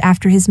Christ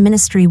after his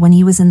ministry when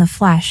he was in the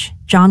flesh,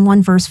 John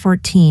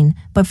 1:14,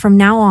 but from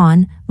now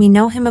on, we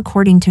know him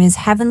according to his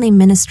heavenly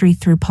ministry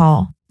through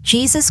Paul.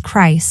 Jesus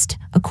Christ,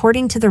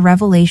 according to the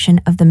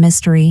revelation of the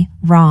mystery.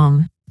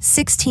 Rom.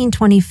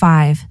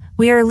 16:25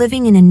 We are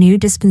living in a new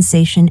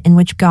dispensation in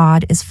which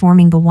God is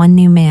forming the one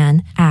new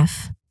man.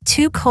 F.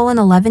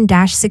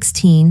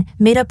 2:11-16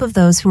 made up of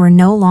those who are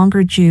no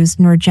longer Jews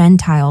nor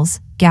Gentiles.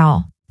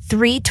 Gal.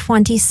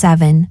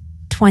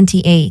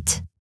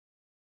 3:27-28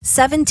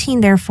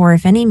 17 Therefore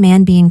if any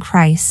man be in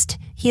Christ,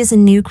 he is a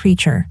new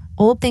creature.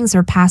 Old things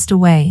are passed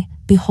away.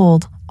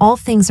 Behold, all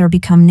things are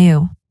become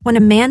new. When a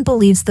man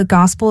believes the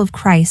gospel of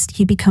Christ,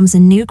 he becomes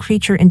a new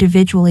creature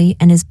individually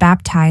and is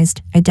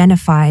baptized,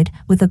 identified,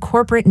 with a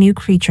corporate new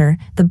creature,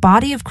 the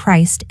body of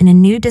Christ, in a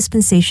new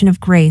dispensation of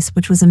grace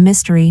which was a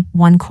mystery.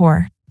 1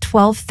 Cor.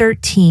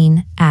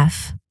 12:13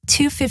 F.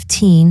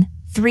 2:15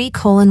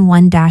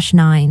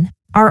 3:1-9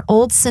 Our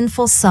old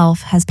sinful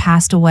self has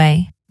passed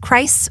away.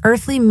 Christ's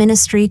earthly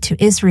ministry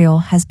to Israel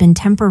has been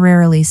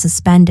temporarily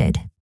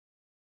suspended.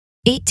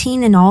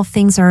 18 And all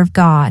things are of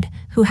God,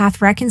 who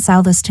hath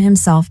reconciled us to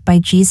himself by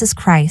Jesus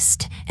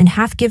Christ, and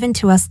hath given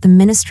to us the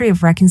ministry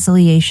of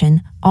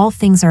reconciliation. All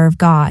things are of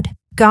God.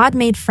 God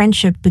made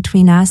friendship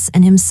between us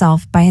and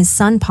himself by his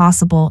Son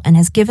possible and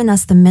has given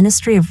us the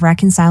ministry of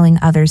reconciling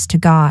others to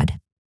God.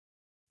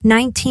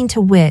 19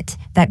 To wit,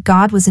 that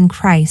God was in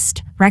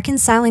Christ,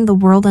 reconciling the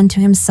world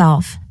unto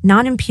himself,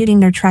 not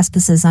imputing their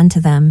trespasses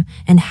unto them,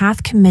 and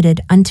hath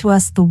committed unto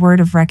us the word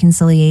of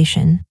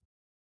reconciliation.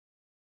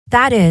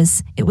 That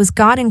is, it was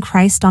God in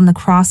Christ on the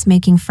cross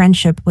making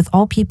friendship with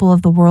all people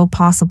of the world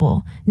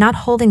possible, not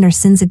holding their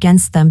sins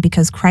against them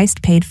because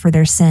Christ paid for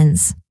their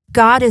sins.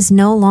 God is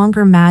no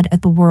longer mad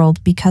at the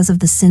world because of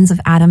the sins of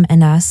Adam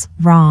and us.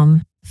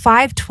 Rom.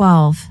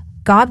 5:12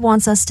 God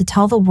wants us to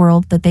tell the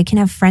world that they can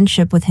have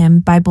friendship with him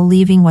by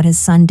believing what his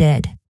Son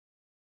did.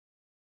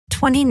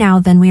 20 Now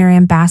then we are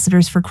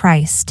ambassadors for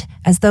Christ,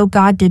 as though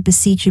God did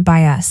beseech you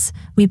by us.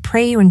 We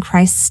pray you in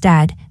Christ's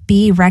stead,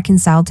 be ye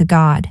reconciled to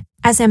God.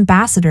 As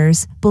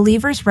ambassadors,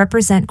 believers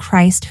represent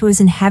Christ who is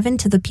in heaven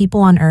to the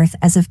people on earth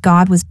as if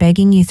God was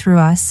begging you through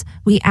us.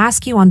 We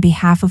ask you on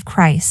behalf of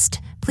Christ,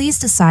 please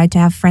decide to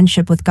have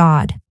friendship with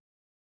God.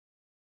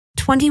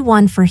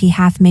 21 For he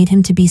hath made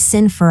him to be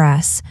sin for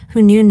us,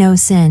 who knew no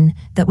sin,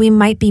 that we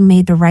might be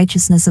made the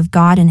righteousness of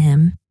God in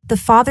him. The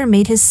Father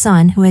made his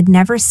Son, who had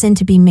never sinned,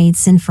 to be made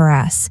sin for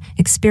us,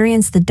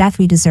 experience the death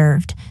we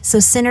deserved, so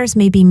sinners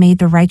may be made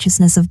the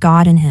righteousness of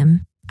God in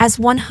him. As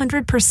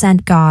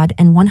 100% God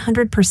and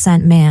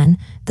 100% man,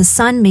 the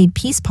Son made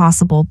peace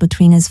possible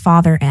between his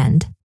Father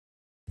and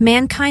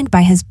mankind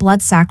by his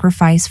blood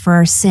sacrifice for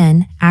our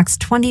sin. Acts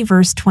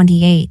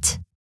 20:28.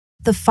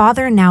 The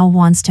Father now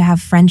wants to have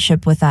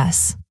friendship with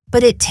us.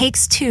 But it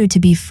takes two to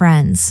be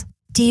friends.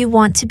 Do you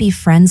want to be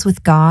friends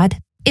with God?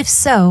 If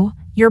so,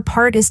 your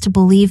part is to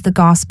believe the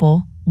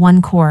gospel.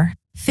 1 Cor.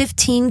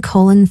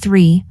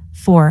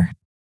 15:3-4.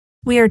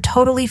 We are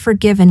totally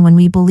forgiven when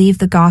we believe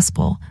the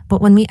gospel,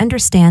 but when we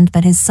understand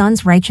that his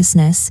Son's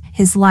righteousness,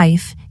 his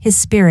life, his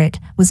spirit,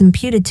 was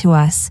imputed to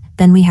us,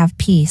 then we have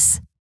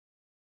peace.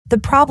 The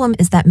problem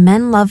is that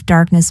men love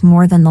darkness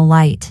more than the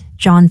light.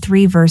 John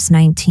 3 verse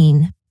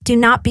 19. Do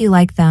not be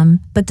like them,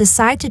 but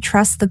decide to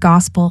trust the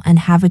gospel and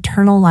have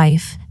eternal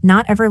life,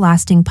 not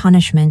everlasting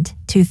punishment.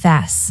 2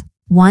 Thess.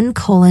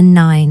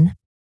 1:9.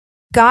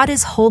 God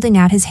is holding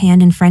out his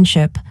hand in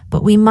friendship,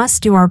 but we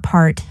must do our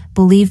part,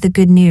 believe the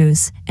good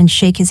news, and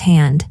shake his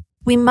hand.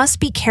 We must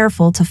be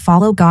careful to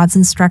follow God's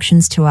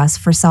instructions to us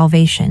for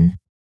salvation.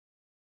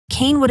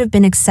 Cain would have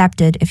been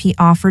accepted if he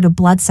offered a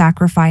blood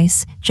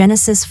sacrifice,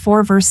 Genesis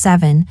 4 verse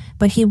 7,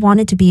 but he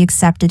wanted to be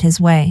accepted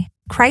his way.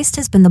 Christ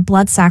has been the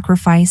blood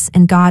sacrifice,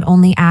 and God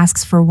only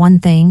asks for one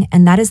thing,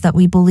 and that is that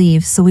we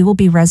believe, so we will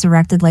be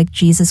resurrected like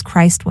Jesus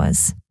Christ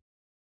was.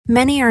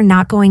 Many are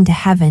not going to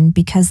heaven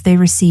because they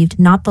received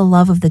not the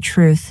love of the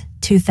truth.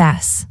 2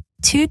 Thess.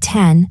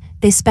 2:10.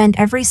 They spend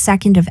every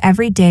second of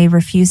every day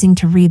refusing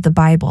to read the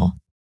Bible.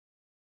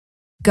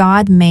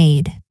 God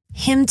made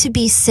him to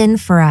be sin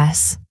for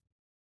us.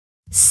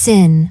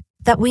 Sin,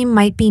 that we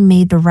might be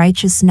made the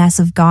righteousness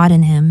of God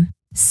in him.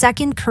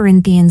 2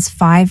 Corinthians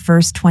 5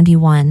 verse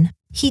 21.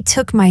 He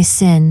took my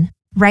sin,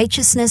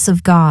 righteousness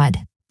of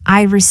God.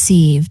 I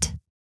received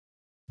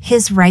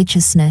his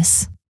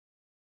righteousness.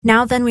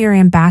 Now then we are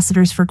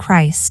ambassadors for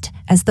Christ,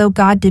 as though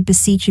God did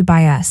beseech you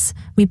by us.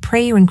 We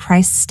pray you in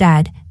Christ's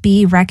stead,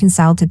 be ye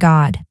reconciled to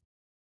God.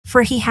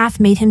 For he hath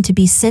made him to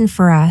be sin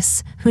for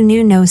us, who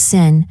knew no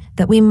sin,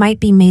 that we might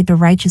be made the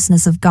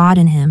righteousness of God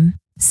in him.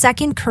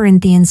 2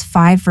 Corinthians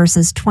 5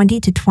 verses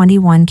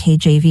 20-21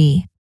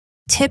 KJV.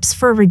 Tips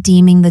for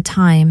redeeming the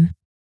time.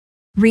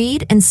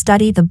 Read and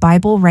study the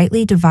Bible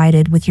rightly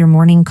divided with your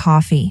morning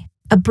coffee.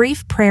 A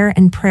brief prayer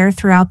and prayer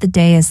throughout the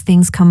day as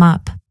things come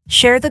up.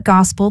 Share the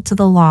gospel to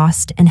the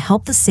lost and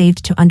help the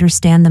saved to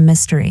understand the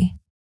mystery.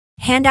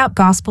 Hand out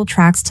gospel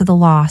tracts to the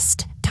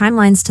lost,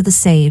 timelines to the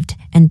saved,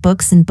 and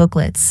books and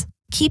booklets.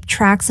 Keep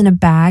tracts in a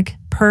bag,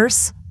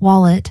 purse,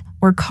 wallet,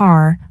 or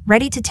car,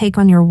 ready to take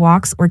on your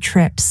walks or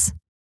trips.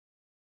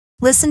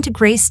 Listen to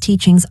Grace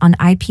teachings on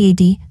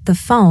iPad, the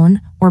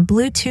phone, or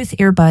Bluetooth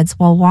earbuds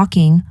while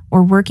walking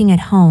or working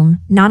at home,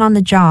 not on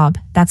the job,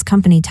 that's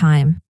company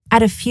time.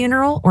 At a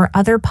funeral or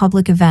other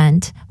public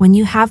event, when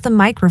you have the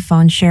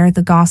microphone, share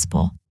the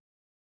gospel.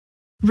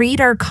 Read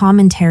our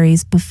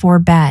commentaries before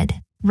bed.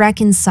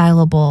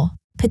 Reconcilable.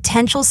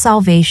 Potential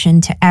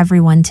salvation to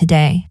everyone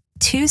today.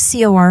 2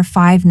 Cor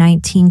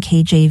 5:19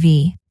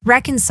 KJV.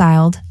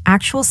 Reconciled,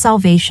 actual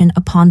salvation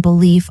upon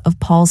belief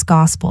of Paul's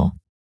gospel.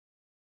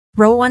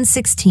 Row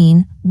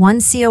 116,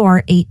 1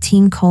 Cor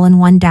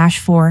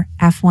 18:1-4,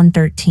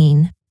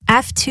 F113.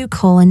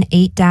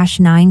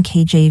 F2:8-9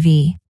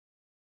 KJV.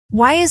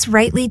 Why is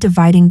rightly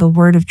dividing the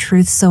word of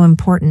truth so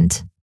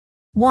important?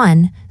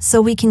 1.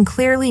 So we can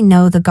clearly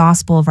know the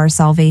gospel of our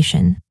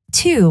salvation.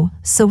 2.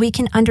 So we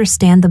can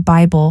understand the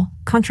Bible,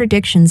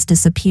 contradictions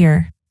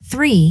disappear.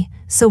 3.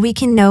 So we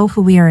can know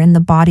who we are in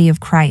the body of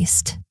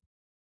Christ.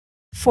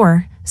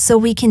 4. So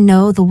we can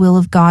know the will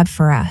of God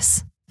for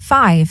us.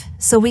 5.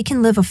 So we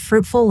can live a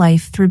fruitful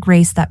life through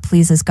grace that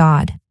pleases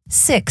God.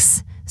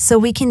 6. So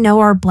we can know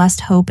our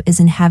blessed hope is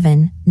in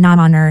heaven, not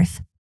on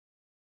earth.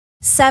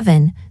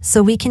 7.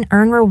 So we can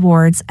earn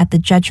rewards at the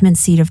judgment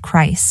seat of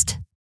Christ.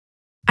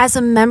 As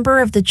a member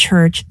of the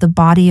church, the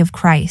body of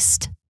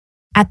Christ.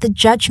 At the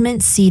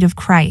judgment seat of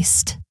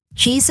Christ,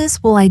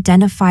 Jesus will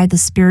identify the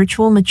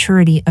spiritual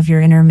maturity of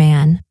your inner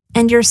man,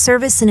 and your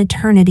service in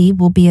eternity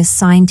will be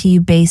assigned to you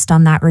based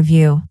on that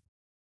review.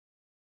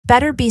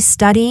 Better be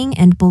studying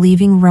and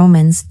believing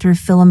Romans through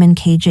Philemon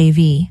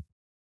KJV.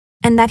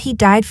 And that he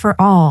died for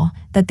all,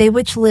 that they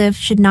which live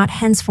should not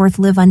henceforth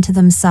live unto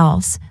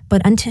themselves,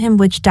 but unto him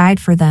which died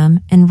for them,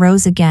 and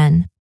rose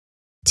again.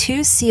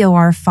 2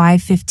 Cor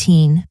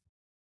 5:15.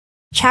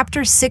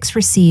 Chapter 6.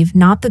 Receive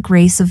not the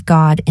grace of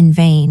God in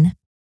vain.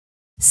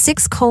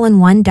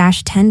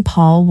 6:1-10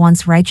 Paul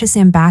wants righteous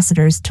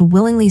ambassadors to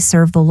willingly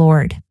serve the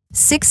Lord.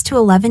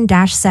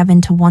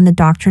 6-11-7-1 The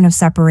doctrine of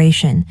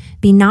separation.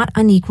 Be not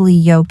unequally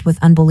yoked with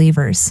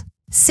unbelievers.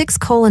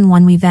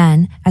 6:1 We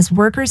then, as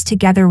workers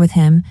together with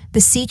him,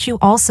 beseech you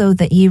also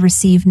that ye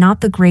receive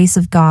not the grace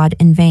of God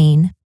in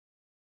vain.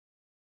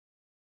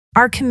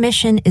 Our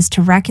commission is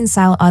to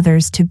reconcile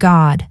others to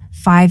God.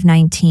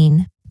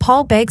 5:19.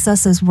 Paul begs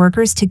us as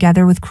workers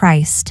together with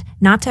Christ,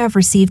 not to have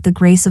received the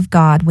grace of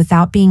God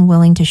without being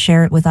willing to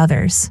share it with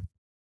others.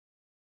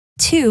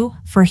 2.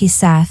 For he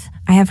saith,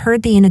 I have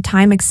heard thee in a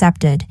time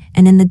accepted,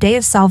 and in the day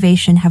of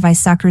salvation have I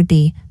succored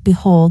thee.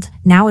 Behold,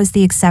 now is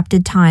the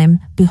accepted time.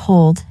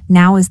 Behold,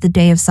 now is the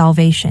day of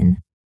salvation.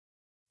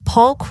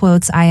 Paul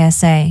quotes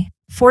Isa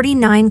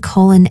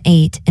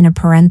 49:8 in a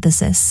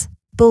parenthesis.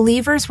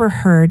 Believers were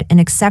heard and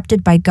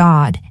accepted by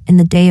God in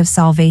the day of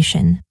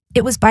salvation.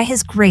 It was by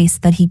his grace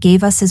that he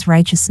gave us his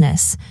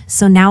righteousness,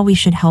 so now we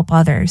should help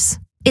others.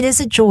 It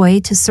is a joy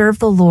to serve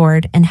the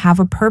Lord and have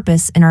a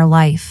purpose in our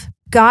life.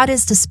 God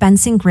is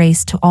dispensing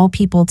grace to all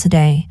people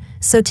today,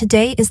 so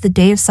today is the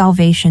day of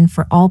salvation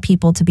for all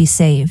people to be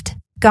saved.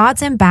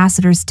 God's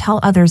ambassadors tell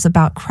others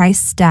about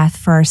Christ's death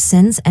for our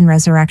sins and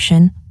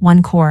resurrection.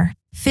 1 Cor.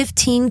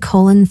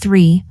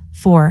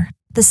 15:3-4.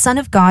 The Son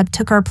of God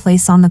took our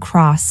place on the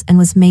cross and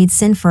was made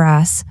sin for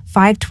us.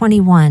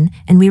 5:21,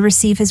 and we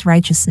receive his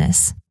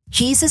righteousness.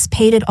 Jesus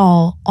paid it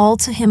all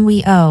to him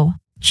we owe.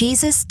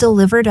 Jesus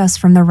delivered us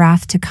from the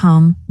wrath to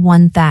come.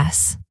 1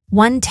 Thess.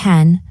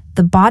 1:10,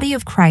 the body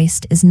of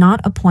Christ is not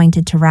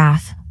appointed to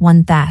wrath.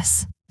 1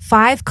 Thess.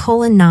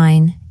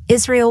 5:9,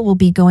 Israel will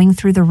be going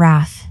through the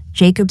wrath,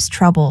 Jacob's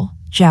trouble.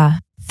 Jah.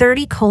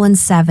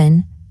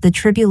 30:7, the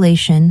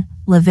tribulation,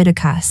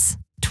 Leviticus.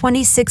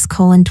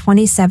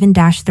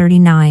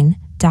 26:27-39.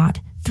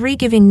 3.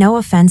 Giving no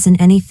offense in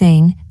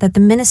anything, that the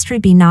ministry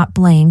be not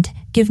blamed.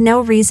 Give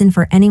no reason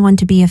for anyone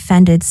to be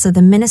offended, so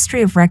the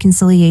ministry of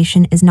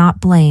reconciliation is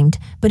not blamed,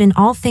 but in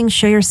all things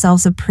show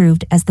yourselves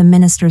approved as the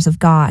ministers of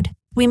God.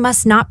 We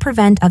must not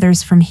prevent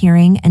others from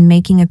hearing and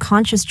making a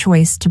conscious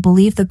choice to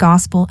believe the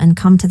gospel and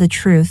come to the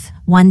truth.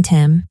 1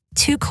 Tim.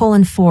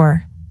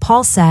 2:4.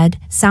 Paul said,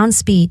 sound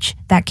speech,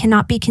 that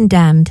cannot be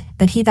condemned,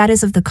 that he that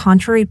is of the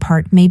contrary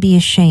part may be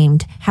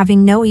ashamed,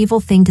 having no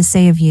evil thing to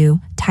say of you.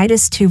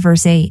 Titus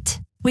 2:8.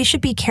 We should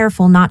be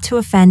careful not to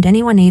offend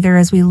anyone either,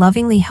 as we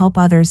lovingly help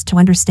others to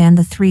understand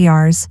the 3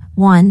 R's.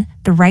 1.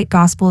 The right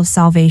gospel of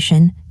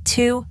salvation.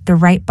 2. The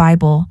right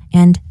Bible.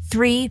 And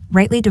 3.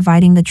 Rightly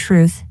dividing the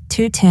truth.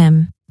 2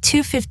 Tim.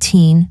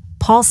 2:15.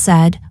 Paul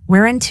said,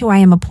 whereunto I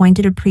am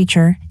appointed a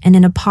preacher, and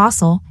an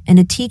apostle, and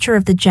a teacher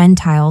of the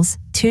Gentiles.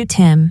 2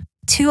 Tim.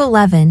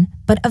 2:11,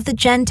 but of the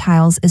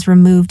Gentiles is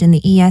removed in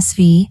the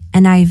ESV,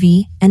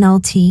 NIV,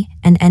 NLT,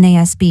 and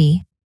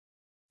NASB.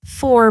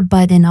 4.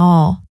 But in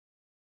all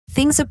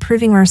things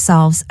approving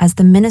ourselves as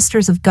the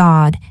ministers of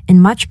God,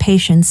 in much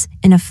patience,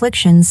 in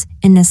afflictions,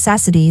 in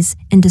necessities,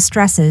 in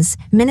distresses,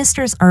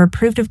 ministers are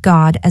approved of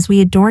God, as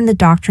we adorn the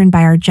doctrine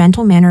by our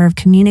gentle manner of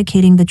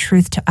communicating the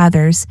truth to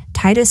others.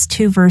 Titus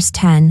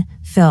 2:10,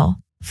 Phil.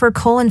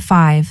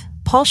 4:5,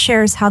 Paul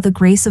shares how the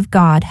grace of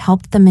God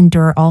helped them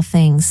endure all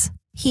things.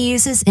 He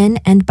uses in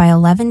and by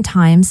 11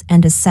 times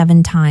and as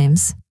 7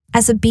 times.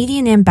 As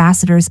obedient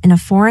ambassadors in a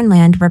foreign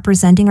land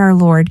representing our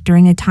Lord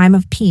during a time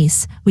of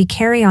peace, we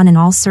carry on in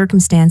all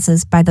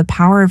circumstances by the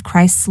power of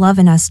Christ's love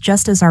in us,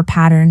 just as our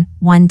pattern,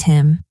 1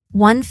 Tim.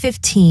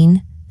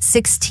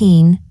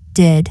 1:15-16,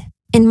 did.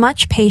 In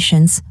much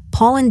patience,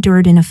 Paul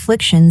endured in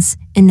afflictions,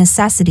 in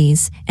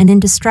necessities, and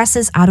in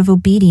distresses out of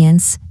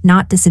obedience,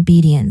 not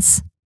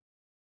disobedience.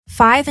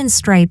 5. In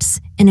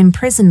stripes, in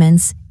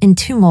imprisonments, in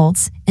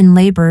tumults, in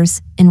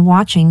labors, in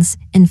watchings,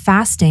 in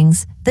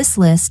fastings. This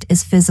list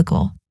is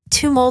physical.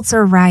 Tumults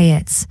are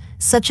riots,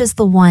 such as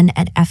the one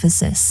at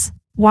Ephesus.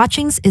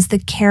 Watchings is the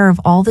care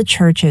of all the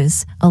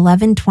churches.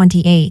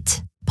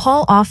 11:28.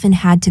 Paul often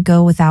had to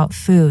go without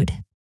food.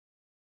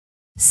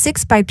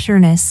 6. By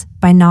pureness,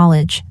 by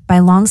knowledge, by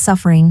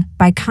long-suffering,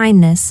 by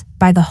kindness,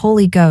 by the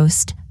Holy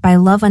Ghost, by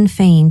love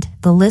unfeigned,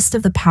 the list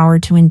of the power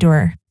to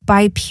endure.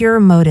 By pure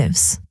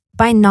motives.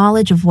 By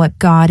knowledge of what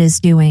God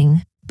is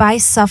doing. By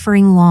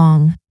suffering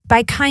long.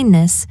 By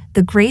kindness,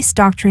 the grace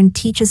doctrine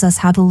teaches us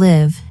how to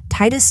live.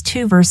 Titus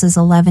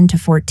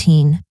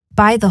 2:11-14.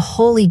 By the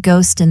Holy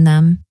Ghost in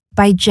them.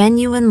 By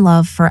genuine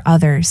love for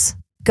others.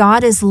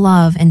 God is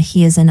love and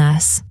he is in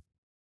us.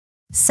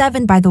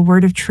 7. By the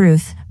word of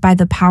truth, by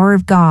the power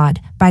of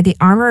God, by the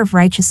armor of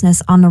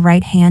righteousness on the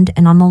right hand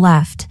and on the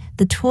left.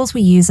 The tools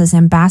we use as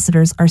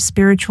ambassadors are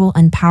spiritual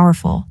and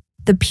powerful.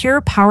 The pure,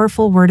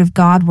 powerful word of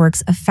God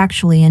works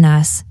effectually in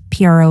us.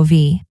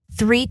 PROV.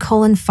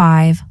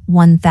 3:5,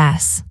 1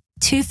 Thess.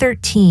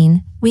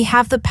 2:13, we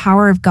have the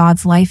power of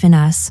God's life in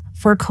us.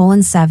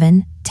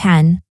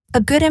 4:7-10. A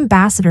good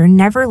ambassador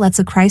never lets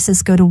a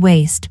crisis go to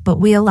waste,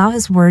 but we allow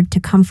his word to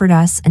comfort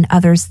us and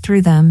others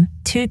through them.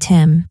 2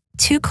 Tim.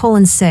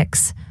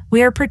 2:6,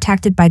 we are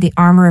protected by the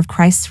armor of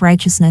Christ's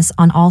righteousness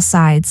on all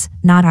sides,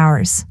 not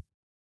ours.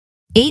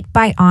 8.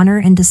 By honor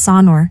and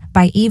dishonor,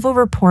 by evil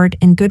report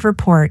and good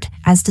report,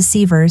 as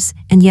deceivers,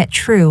 and yet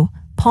true.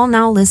 Paul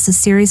now lists a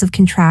series of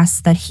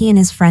contrasts that he and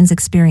his friends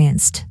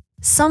experienced.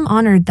 Some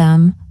honored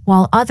them,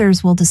 while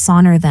others will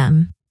dishonor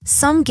them.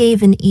 Some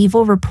gave an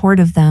evil report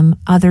of them,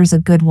 others a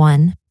good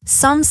one.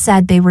 Some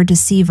said they were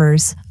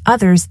deceivers,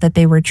 others that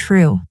they were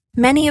true.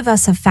 Many of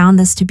us have found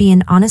this to be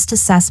an honest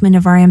assessment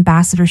of our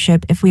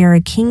ambassadorship if we are a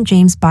King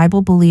James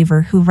Bible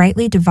believer who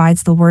rightly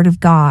divides the Word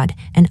of God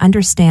and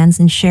understands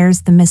and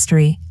shares the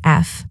mystery.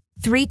 F.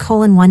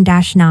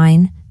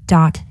 3:1-9.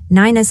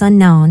 9 as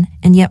unknown,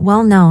 and yet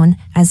well known,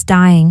 as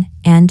dying,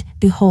 and,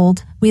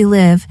 behold, we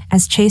live,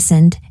 as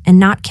chastened, and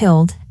not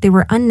killed. They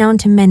were unknown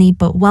to many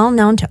but well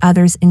known to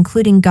others,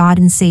 including God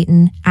and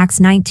Satan. Acts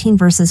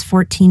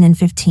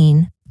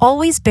 19:14-15.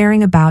 Always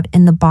bearing about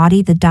in the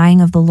body the dying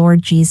of the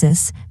Lord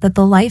Jesus, that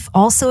the life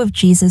also of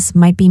Jesus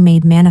might be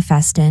made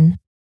manifest in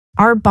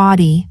our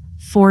body.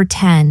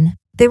 4:10.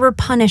 They were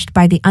punished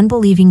by the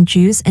unbelieving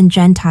Jews and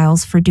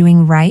Gentiles for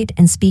doing right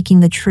and speaking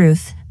the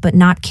truth, but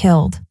not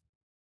killed.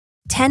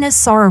 10. As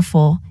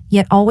sorrowful,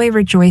 yet always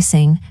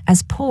rejoicing,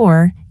 as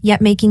poor,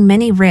 yet making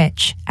many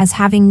rich, as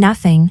having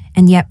nothing,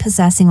 and yet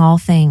possessing all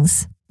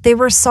things. They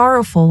were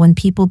sorrowful when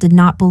people did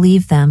not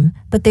believe them,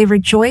 but they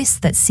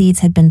rejoiced that seeds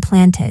had been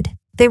planted.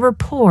 They were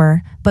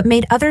poor, but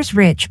made others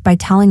rich by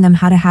telling them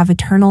how to have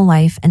eternal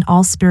life and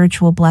all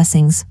spiritual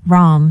blessings.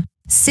 Rom.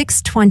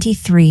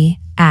 6:23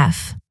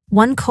 f.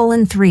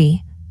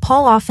 1:3.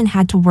 Paul often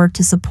had to work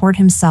to support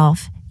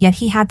himself, yet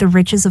he had the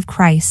riches of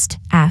Christ.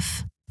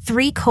 F.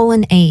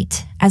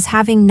 3:8. As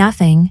having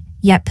nothing,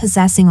 yet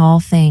possessing all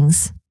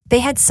things. They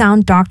had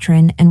sound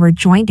doctrine and were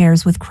joint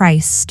heirs with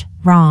Christ.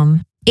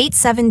 Rom.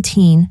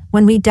 8:17.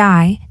 When we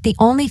die, the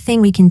only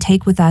thing we can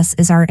take with us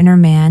is our inner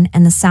man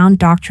and the sound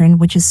doctrine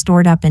which is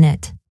stored up in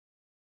it.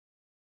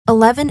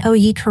 11 O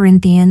ye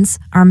Corinthians,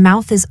 our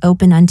mouth is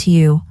open unto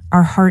you,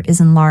 our heart is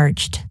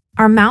enlarged.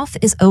 Our mouth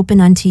is open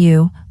unto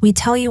you, we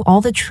tell you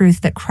all the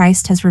truth that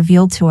Christ has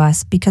revealed to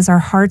us because our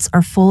hearts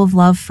are full of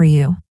love for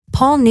you.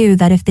 Paul knew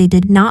that if they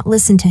did not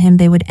listen to him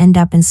they would end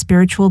up in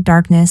spiritual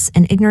darkness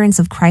and ignorance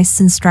of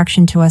Christ's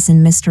instruction to us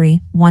in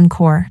mystery. 1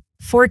 Cor.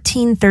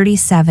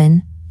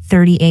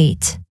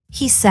 14:37-38.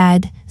 He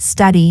said,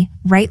 study,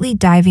 rightly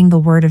diving the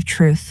word of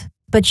truth.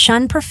 But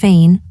shun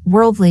profane,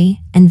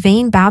 worldly, and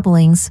vain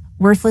babblings,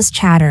 worthless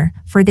chatter,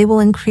 for they will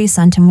increase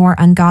unto more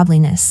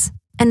ungodliness.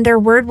 And their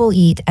word will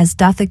eat as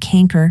doth a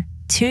canker.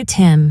 2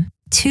 Tim.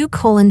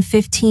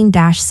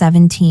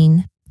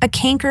 2:15-17. A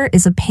canker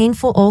is a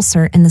painful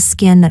ulcer in the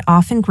skin that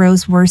often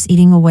grows worse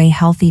eating away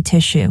healthy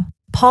tissue.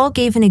 Paul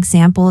gave an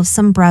example of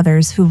some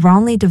brothers who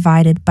wrongly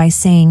divided by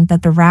saying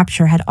that the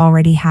rapture had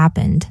already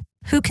happened,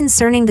 who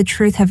concerning the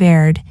truth have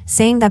erred,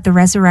 saying that the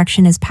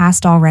resurrection is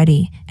past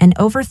already, and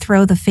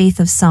overthrow the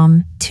faith of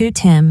some. 2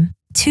 Tim.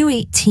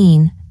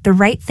 2:18. The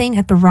right thing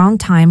at the wrong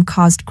time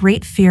caused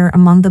great fear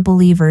among the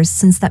believers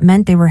since that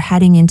meant they were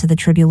heading into the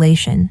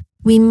tribulation.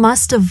 We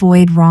must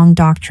avoid wrong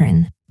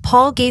doctrine.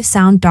 Paul gave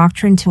sound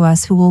doctrine to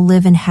us who will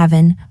live in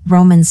heaven.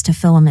 Romans to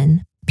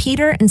Philemon.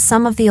 Peter and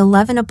some of the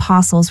 11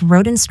 apostles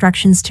wrote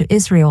instructions to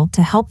Israel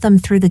to help them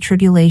through the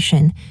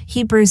tribulation.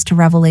 Hebrews to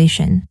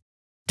Revelation.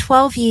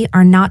 12 Ye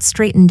are not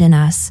straitened in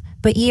us,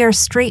 but ye are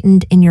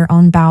straitened in your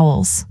own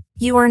bowels.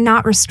 You are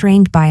not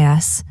restrained by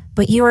us,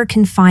 but you are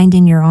confined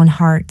in your own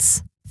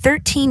hearts.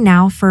 13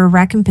 Now for a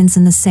recompense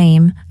in the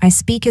same, I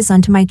speak as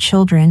unto my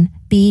children,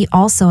 be ye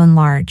also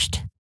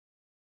enlarged.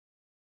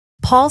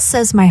 Paul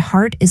says, my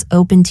heart is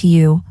open to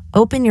you,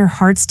 open your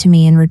hearts to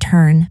me in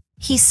return.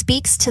 He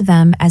speaks to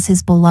them as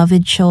his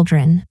beloved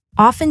children.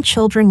 Often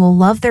children will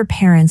love their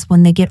parents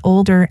when they get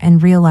older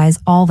and realize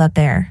all that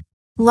their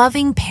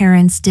loving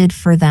parents did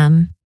for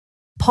them.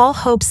 Paul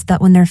hopes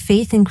that when their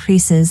faith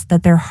increases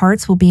that their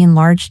hearts will be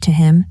enlarged to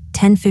him.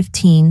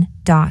 10:15.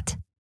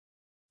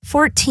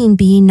 14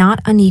 Be ye not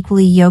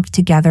unequally yoked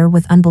together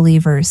with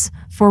unbelievers,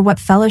 for what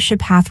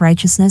fellowship hath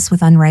righteousness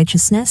with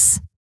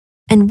unrighteousness?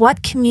 And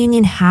what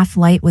communion hath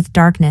light with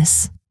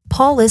darkness?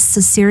 Paul lists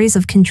a series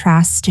of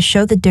contrasts to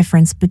show the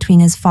difference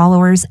between his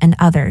followers and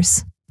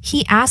others.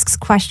 He asks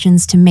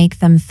questions to make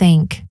them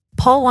think.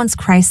 Paul wants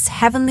Christ's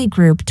heavenly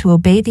group to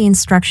obey the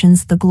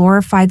instructions the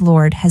glorified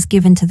Lord has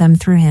given to them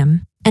through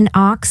him. An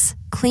ox,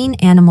 clean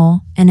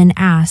animal, and an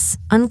ass,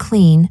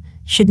 unclean,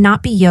 should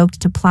not be yoked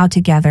to plow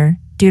together.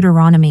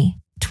 Deuteronomy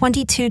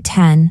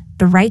 22:10.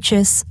 The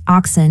righteous,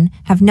 oxen,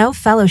 have no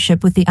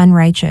fellowship with the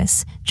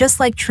unrighteous, just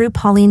like true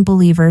Pauline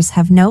believers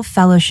have no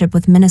fellowship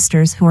with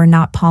ministers who are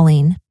not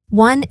Pauline.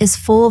 One is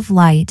full of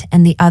light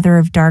and the other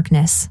of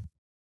darkness.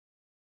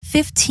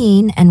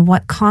 15 And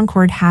what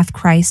concord hath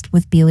Christ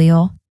with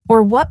Belial?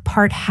 Or what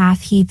part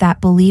hath he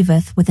that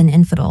believeth with an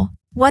infidel?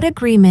 What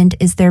agreement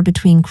is there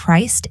between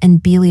Christ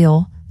and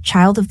Belial,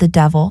 child of the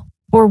devil?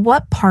 Or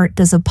what part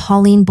does a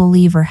Pauline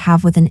believer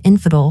have with an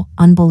infidel,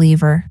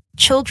 unbeliever?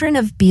 Children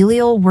of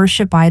Belial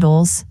worship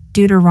idols.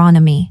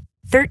 Deuteronomy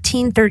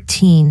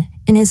 13:13.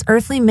 In his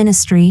earthly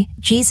ministry,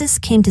 Jesus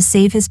came to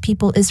save his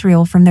people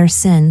Israel from their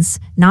sins,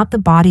 not the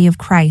body of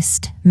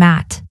Christ.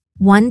 Matt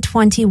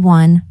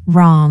 1:21.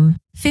 Rom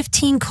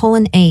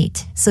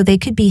 15:8. So they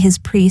could be his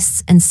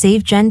priests and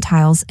save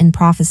Gentiles in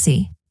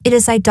prophecy. It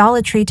is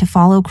idolatry to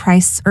follow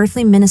Christ's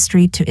earthly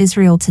ministry to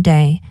Israel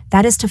today,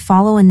 that is to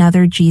follow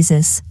another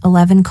Jesus.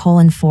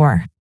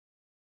 11:4.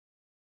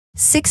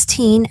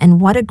 16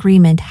 And what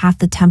agreement hath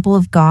the temple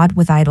of God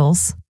with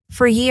idols?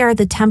 For ye are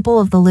the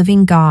temple of the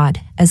living God,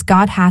 as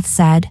God hath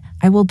said,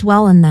 I will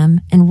dwell in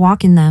them, and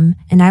walk in them,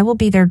 and I will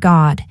be their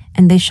God,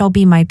 and they shall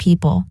be my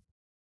people.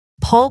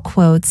 Paul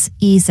quotes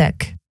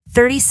Ezek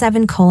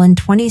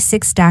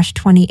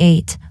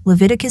 37:26-28,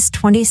 Leviticus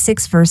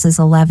 26 verses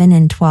 11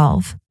 and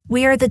 12.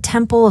 We are the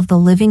temple of the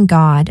living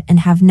God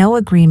and have no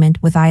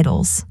agreement with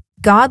idols.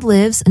 God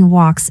lives and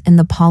walks in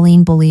the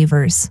Pauline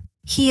believers.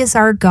 He is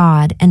our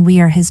God and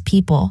we are his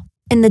people.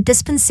 In the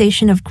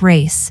dispensation of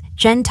grace,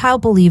 Gentile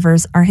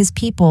believers are his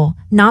people,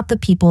 not the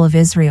people of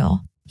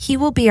Israel. He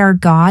will be our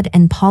God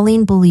and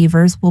Pauline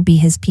believers will be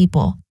his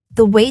people.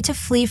 The way to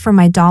flee from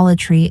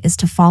idolatry is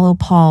to follow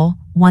Paul.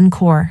 1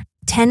 Cor.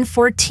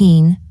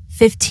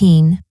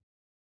 10:14-15.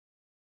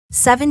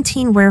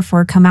 17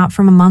 Wherefore come out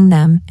from among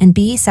them, and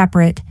be ye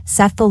separate,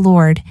 saith the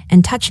Lord,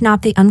 and touch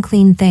not the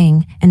unclean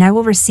thing, and I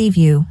will receive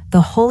you.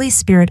 The Holy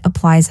Spirit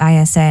applies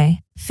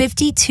ISA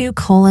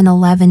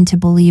 52:11 to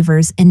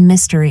believers in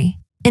mystery.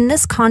 In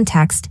this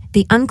context,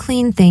 the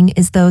unclean thing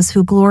is those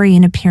who glory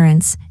in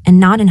appearance, and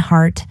not in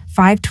heart.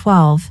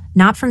 5:12,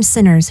 not from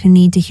sinners who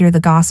need to hear the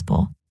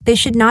gospel. They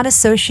should not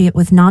associate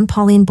with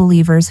non-Pauline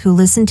believers who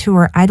listen to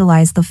or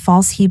idolize the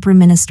false Hebrew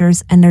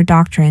ministers and their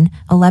doctrine.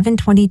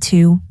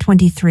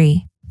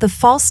 11:22-23. The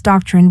false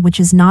doctrine which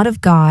is not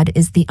of God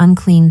is the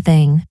unclean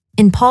thing.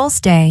 In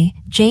Paul's day,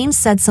 James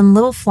said some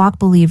little flock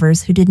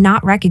believers who did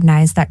not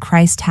recognize that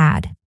Christ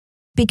had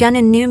begun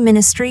a new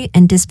ministry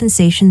and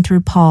dispensation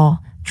through Paul,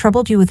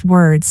 troubled you with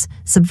words,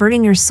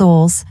 subverting your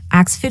souls.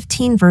 Acts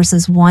 15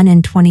 verses 1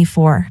 and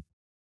 24.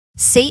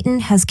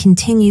 Satan has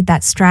continued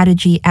that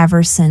strategy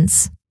ever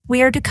since.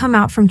 We are to come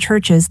out from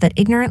churches that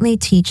ignorantly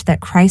teach that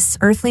Christ's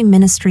earthly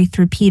ministry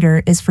through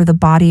Peter is for the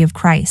body of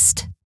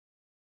Christ.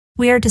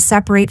 We are to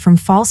separate from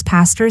false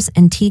pastors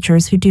and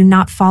teachers who do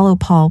not follow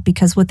Paul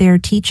because what they are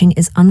teaching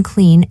is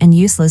unclean and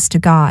useless to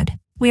God.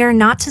 We are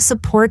not to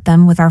support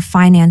them with our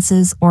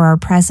finances or our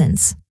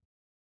presence.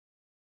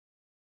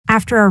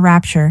 After our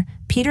rapture,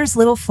 Peter's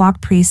little flock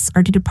priests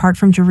are to depart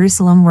from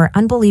Jerusalem, where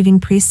unbelieving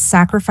priests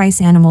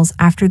sacrifice animals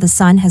after the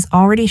Son has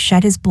already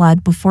shed his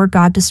blood before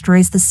God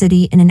destroys the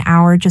city in an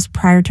hour just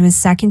prior to his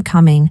second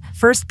coming.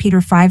 1 Peter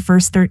 5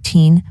 verse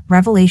 13,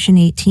 Revelation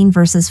 18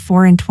 verses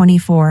 4 and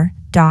 24.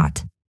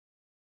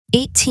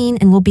 18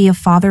 And will be a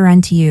father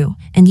unto you,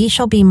 and ye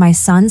shall be my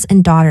sons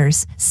and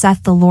daughters,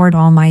 saith the Lord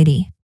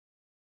Almighty.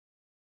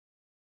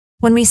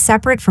 When we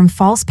separate from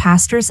false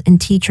pastors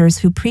and teachers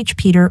who preach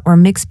Peter or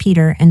mix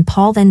Peter and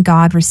Paul, then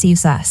God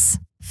receives us.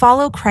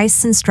 Follow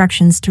Christ's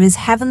instructions to his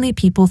heavenly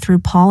people through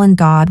Paul, and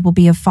God will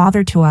be a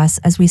father to us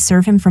as we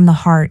serve him from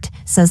the heart,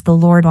 says the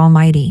Lord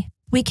Almighty.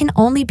 We can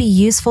only be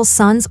useful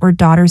sons or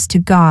daughters to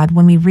God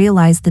when we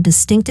realize the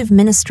distinctive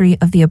ministry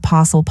of the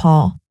Apostle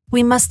Paul.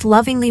 We must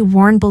lovingly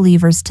warn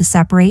believers to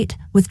separate,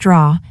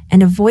 withdraw,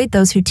 and avoid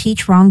those who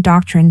teach wrong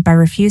doctrine by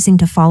refusing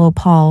to follow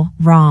Paul.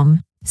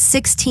 Rom.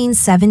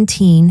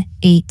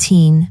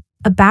 16:17-18.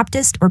 A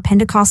Baptist or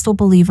Pentecostal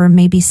believer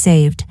may be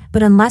saved,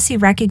 but unless he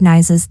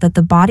recognizes that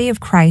the body of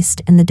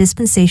Christ and the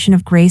dispensation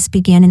of grace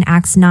began in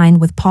Acts 9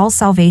 with Paul's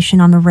salvation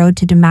on the road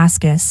to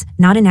Damascus,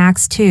 not in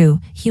Acts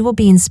 2, he will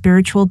be in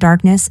spiritual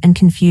darkness and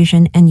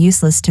confusion and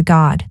useless to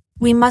God.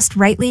 We must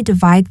rightly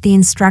divide the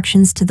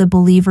instructions to the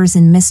believers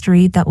in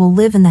mystery that will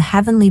live in the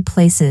heavenly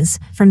places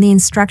from the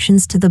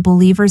instructions to the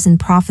believers in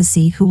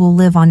prophecy who will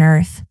live on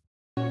earth.